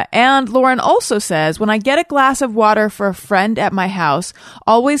 And Lauren also says, when I get a glass of water for a friend at my house,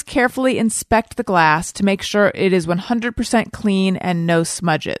 always carefully inspect the glass to make sure it is 100% clean and no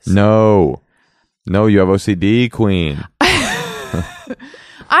smudges. No, you have OCD, Queen. I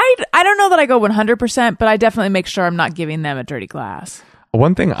don't know that I go 100%, but I definitely make sure I'm not giving them a dirty glass.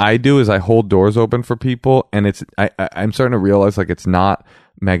 One thing I do is I hold doors open for people, and I'm starting to realize like it's not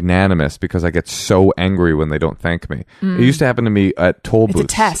magnanimous because I get so angry when they don't thank me. It used to happen to me at toll booths.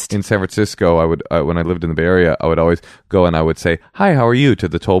 It's a test. In San Francisco. I would when I lived in the Bay Area, I would always go and I would say, "Hi, how are you?" to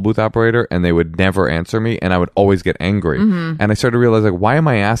the toll booth operator, and they would never answer me, and I would always get angry. And I started to realize like, why am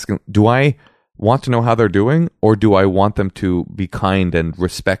I asking? Do I want to know how they're doing, or do I want them to be kind and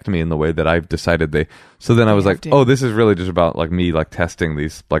respect me in the way that I've decided they... So then I was like, oh, this is really just about like me like testing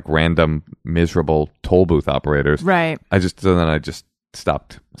these like random miserable toll booth operators. Right. I just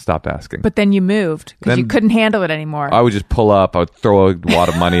stopped asking. But then you moved because you couldn't handle it anymore. I would just pull up, I would throw a wad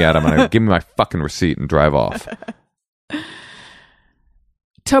of money at them, and I'd give me my fucking receipt and drive off.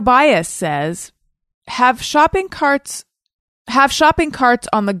 Tobias says, have shopping carts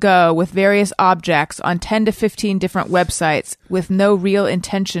on the go with various objects on 10 to 15 different websites with no real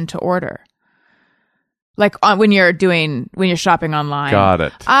intention to order. Like when you're shopping online. Got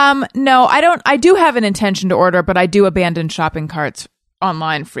it. No, I don't. I do have an intention to order, but I do abandon shopping carts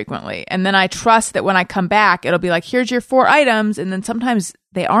online frequently. And then I trust that when I come back, it'll be like, here's your 4 items. And then sometimes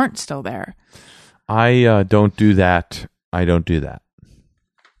they aren't still there. I don't do that. Well,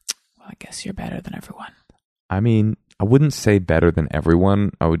 I guess you're better than everyone. I mean, I wouldn't say better than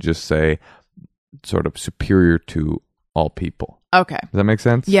everyone. I would just say sort of superior to all people. Okay. Does that make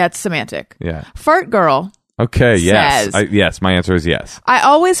sense? Yeah, it's semantic. Yeah. Fart Girl. Okay, yes. Says, Yes, my answer is yes. I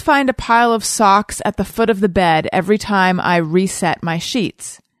always find a pile of socks at the foot of the bed every time I reset my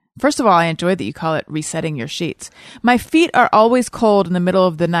sheets. First of all, I enjoy that you call it resetting your sheets. My feet are always cold in the middle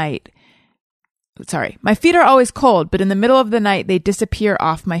of the night. My feet are always cold, but in the middle of the night, they disappear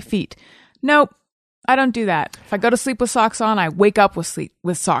off my feet. Nope. I don't do that. If I go to sleep with socks on, I wake up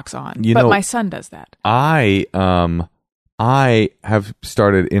with socks on. But my son does that. I have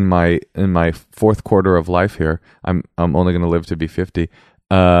started in my fourth quarter of life here. I'm only going to live to be 50.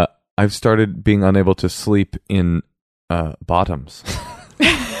 I've started being unable to sleep in bottoms.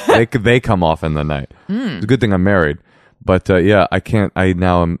 They come off in the night. It's a good thing I'm married. But yeah, I can't. I'm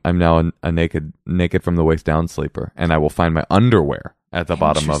now a naked from the waist down sleeper, and I will find my underwear at the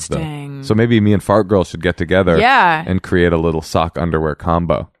bottom of them. So maybe me and Fart Girl should get together and create a little sock underwear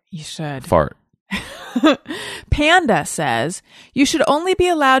combo. You should. Fart. Panda says, you should only be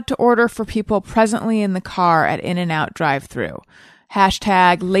allowed to order for people presently in the car at In-N-Out drive-thru.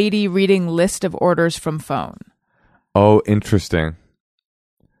 # lady reading list of orders from phone. Oh, interesting.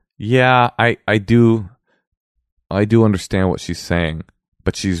 Yeah, I do understand what she's saying,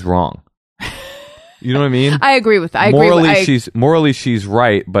 but she's wrong. You know what I mean? I agree with that. Morally she's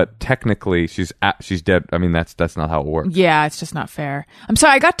right, but technically she's dead. I mean, that's not how it works. Yeah, it's just not fair. I'm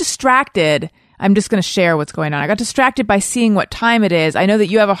sorry, I got distracted. I'm just going to share what's going on. I got distracted by seeing what time it is. I know that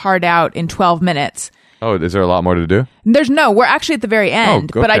you have a hard out in 12 minutes. Oh, is there a lot more to do? We're actually at the very end,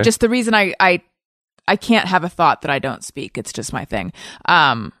 okay. but the reason I can't have a thought that I don't speak. It's just my thing.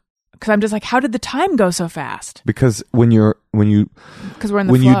 Because I'm just like, how did the time go so fast? Because when you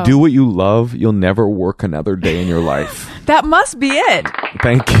do what you love, you'll never work another day in your life. That must be it.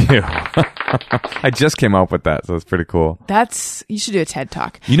 Thank you. I just came up with that, so it's pretty cool. You should do a TED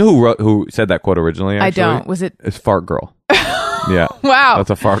Talk. You know who said that quote originally? Actually? I don't. Was it? It's Fart Girl. Yeah. Wow. That's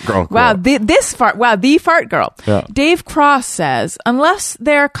a Fart Girl quote. Wow. The Fart Girl. Yeah. Dave Cross says, unless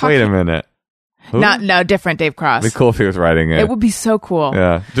they're Wait a minute. Who? No, different Dave Cross. It'd be cool if he was writing it. It would be so cool.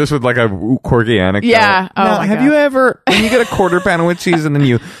 Yeah, just with like a quirky anecdote. Yeah. Oh Now, my have God. you ever, when you get a quarter pound with cheese and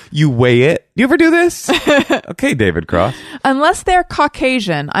then you weigh it? You ever do this? Okay, David Cross. Unless they're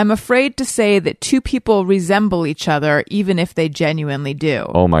Caucasian, I'm afraid to say that two people resemble each other, even if they genuinely do.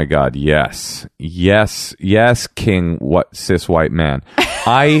 Oh my God, yes, king, what cis white man.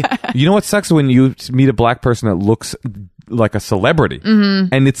 You know what sucks when you meet a black person that looks like a celebrity,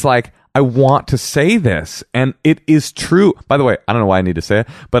 and it's like, I want to say this, and it is true. By the way, I don't know why I need to say it,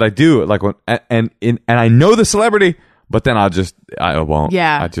 but I do. Like when and I know the celebrity, but then I won't.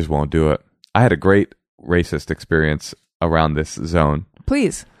 Yeah. I just won't do it. I had a great racist experience around this zone.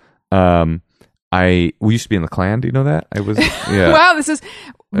 Please. We used to be in the Klan. Do you know that? I was. Yeah. Wow, this is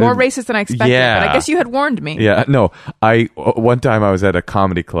more racist than I expected. Yeah. But I guess you had warned me. Yeah. No. One time I was at a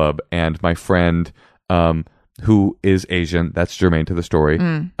comedy club, and my friend, who is Asian, that's germane to the story,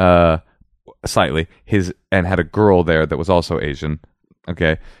 slightly, and had a girl there that was also Asian.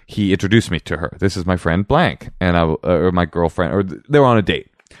 Okay, he introduced me to her. This is my friend blank, and or my girlfriend, or they were on a date.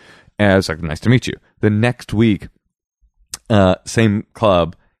 And I was like, nice to meet you. The next week, same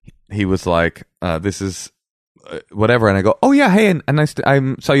club, he was like, this is whatever, and I go, oh yeah, hey, and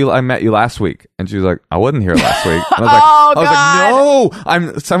I met you last week, and she was like, I wasn't here last week. And I was like, no,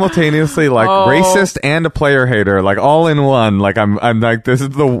 I'm simultaneously like racist and a player hater, like all in one. Like I'm like, this is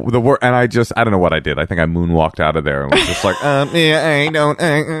the word, and I don't know what I did. I think I moonwalked out of there and was just like, yeah, I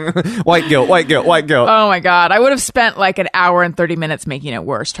don't, white guilt. Oh my God, I would have spent like an hour and 30 minutes making it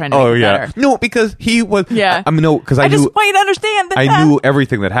worse, trying to make it better. No, because he was. Yeah, I mean, no, because I just knew. want you to understand that I knew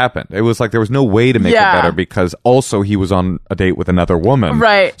everything that happened. It was like there was no way to make it better because also he was on a date with another woman.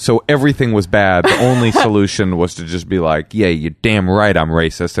 Right. So everything was bad. The only solution was to just be like, yeah, you're damn right I'm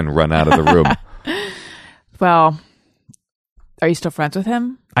racist, and run out of the room. Well, are you still friends with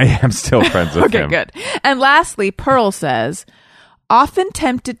him? I am still friends with him. Okay, good. And lastly, Pearl says, often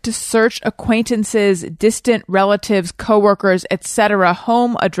tempted to search acquaintances, distant relatives, coworkers, etc.,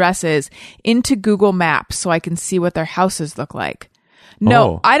 home addresses into Google Maps so I can see what their houses look like.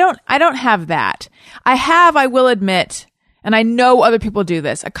 No, I don't have that. I will admit, and I know other people do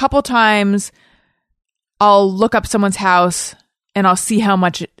this. A couple times I'll look up someone's house and I'll see how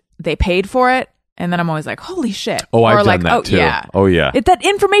much they paid for it. And then I'm always like, holy shit. Oh, I've like, done that too. Yeah. Oh, yeah. That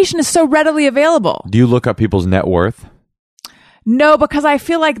information is so readily available. Do you look up people's net worth? No, because I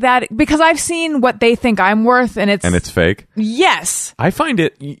feel like because I've seen what they think I'm worth, and it's fake? Yes. I find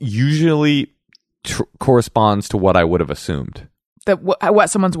it usually corresponds to what I would have assumed.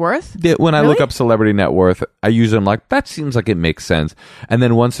 What someone's worth? When I Really? look up celebrity net worth, I usually am like, that seems like it makes sense. And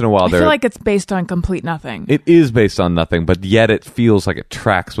then once in a while, I feel like it's based on complete nothing. it is based on nothing, but yet it feels like it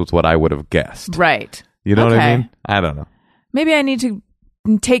tracks with what I would have guessed. Right. You know what I Okay. mean? I don't know. Maybe I need to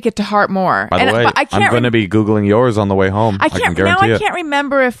take it to heart more. By the way, but I can't I'm going to be Googling yours on the way home. I can can't. guarantee Now I it. can't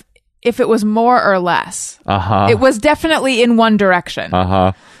remember if it was more or less. Uh-huh. It was definitely in one direction.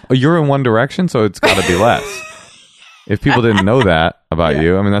 Uh-huh. Oh, you're in one direction, so it's got to be less. If people didn't know that about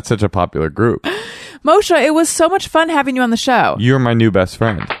you, I mean, that's such a popular group. Moshe, it was so much fun having you on the show. You're my new best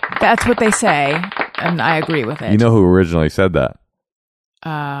friend. That's what they say, and I agree with it. You know who originally said that?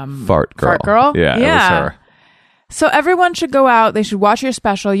 Fart Girl. Fart Girl? Yeah, it was her. So everyone should go out. They should watch your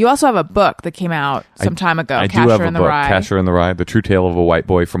special. You also have a book that came out some time ago. I Kasher do have a and the book, Rye. Kasher and the Rye, the true tale of a white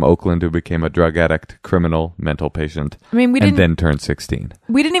boy from Oakland who became a drug addict, criminal, mental patient, I mean, and then turned 16.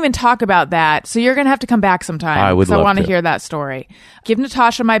 We didn't even talk about that, so you're going to have to come back sometime. I would 'cause I love want to to. hear that story. Give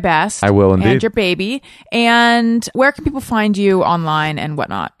Natasha my best. I will And indeed. your baby. And where can people find you online and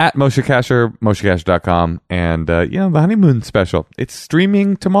whatnot? At Moshe Kasher, moshekasher.com, and the honeymoon special. It's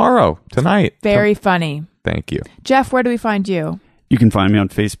streaming tonight. Very funny. Thank you. Jeff, where do we find you? You can find me on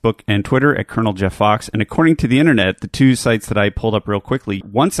Facebook and Twitter at Colonel Jeff Fox. And according to the internet, the two sites that I pulled up real quickly,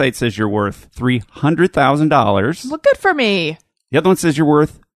 one site says you're worth $300,000. Well, good for me. The other one says you're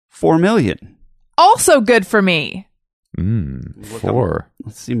worth $4 million. Also good for me. 4.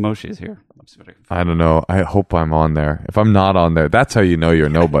 Let's see, Moshe's here. Let's see what I can find. I don't know. I hope I'm on there. If I'm not on there, that's how you know you're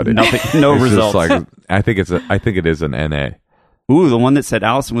nobody. Nothing, no It's just results. like, I think it is an NA. Ooh, the one that said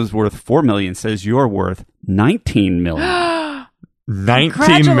Allison was worth $4 million says you're worth $19 million. 19 million?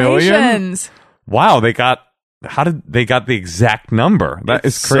 Congratulations. Wow, they got the exact number. That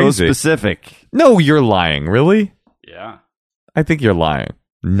is It's crazy. so specific. No, you're lying. Really? Yeah. I think you're lying.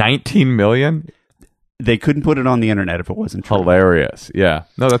 19 million? They couldn't put it on the internet if it wasn't true. Hilarious. Yeah.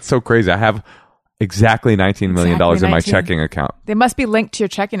 No, that's so crazy. I have exactly $19 million Exactly in my 19. checking account. They must be linked to your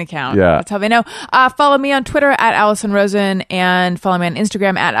checking account. Yeah. That's how they know. Follow me on Twitter at Allison Rosen and follow me on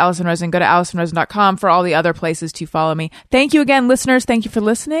Instagram at Allison Rosen. Go to AllisonRosen.com for all the other places to follow me. Thank you again, listeners. Thank you for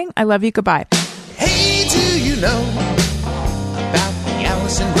listening. I love you. Goodbye. Hey, do you know about the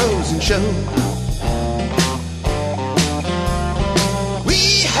Allison Rosen show?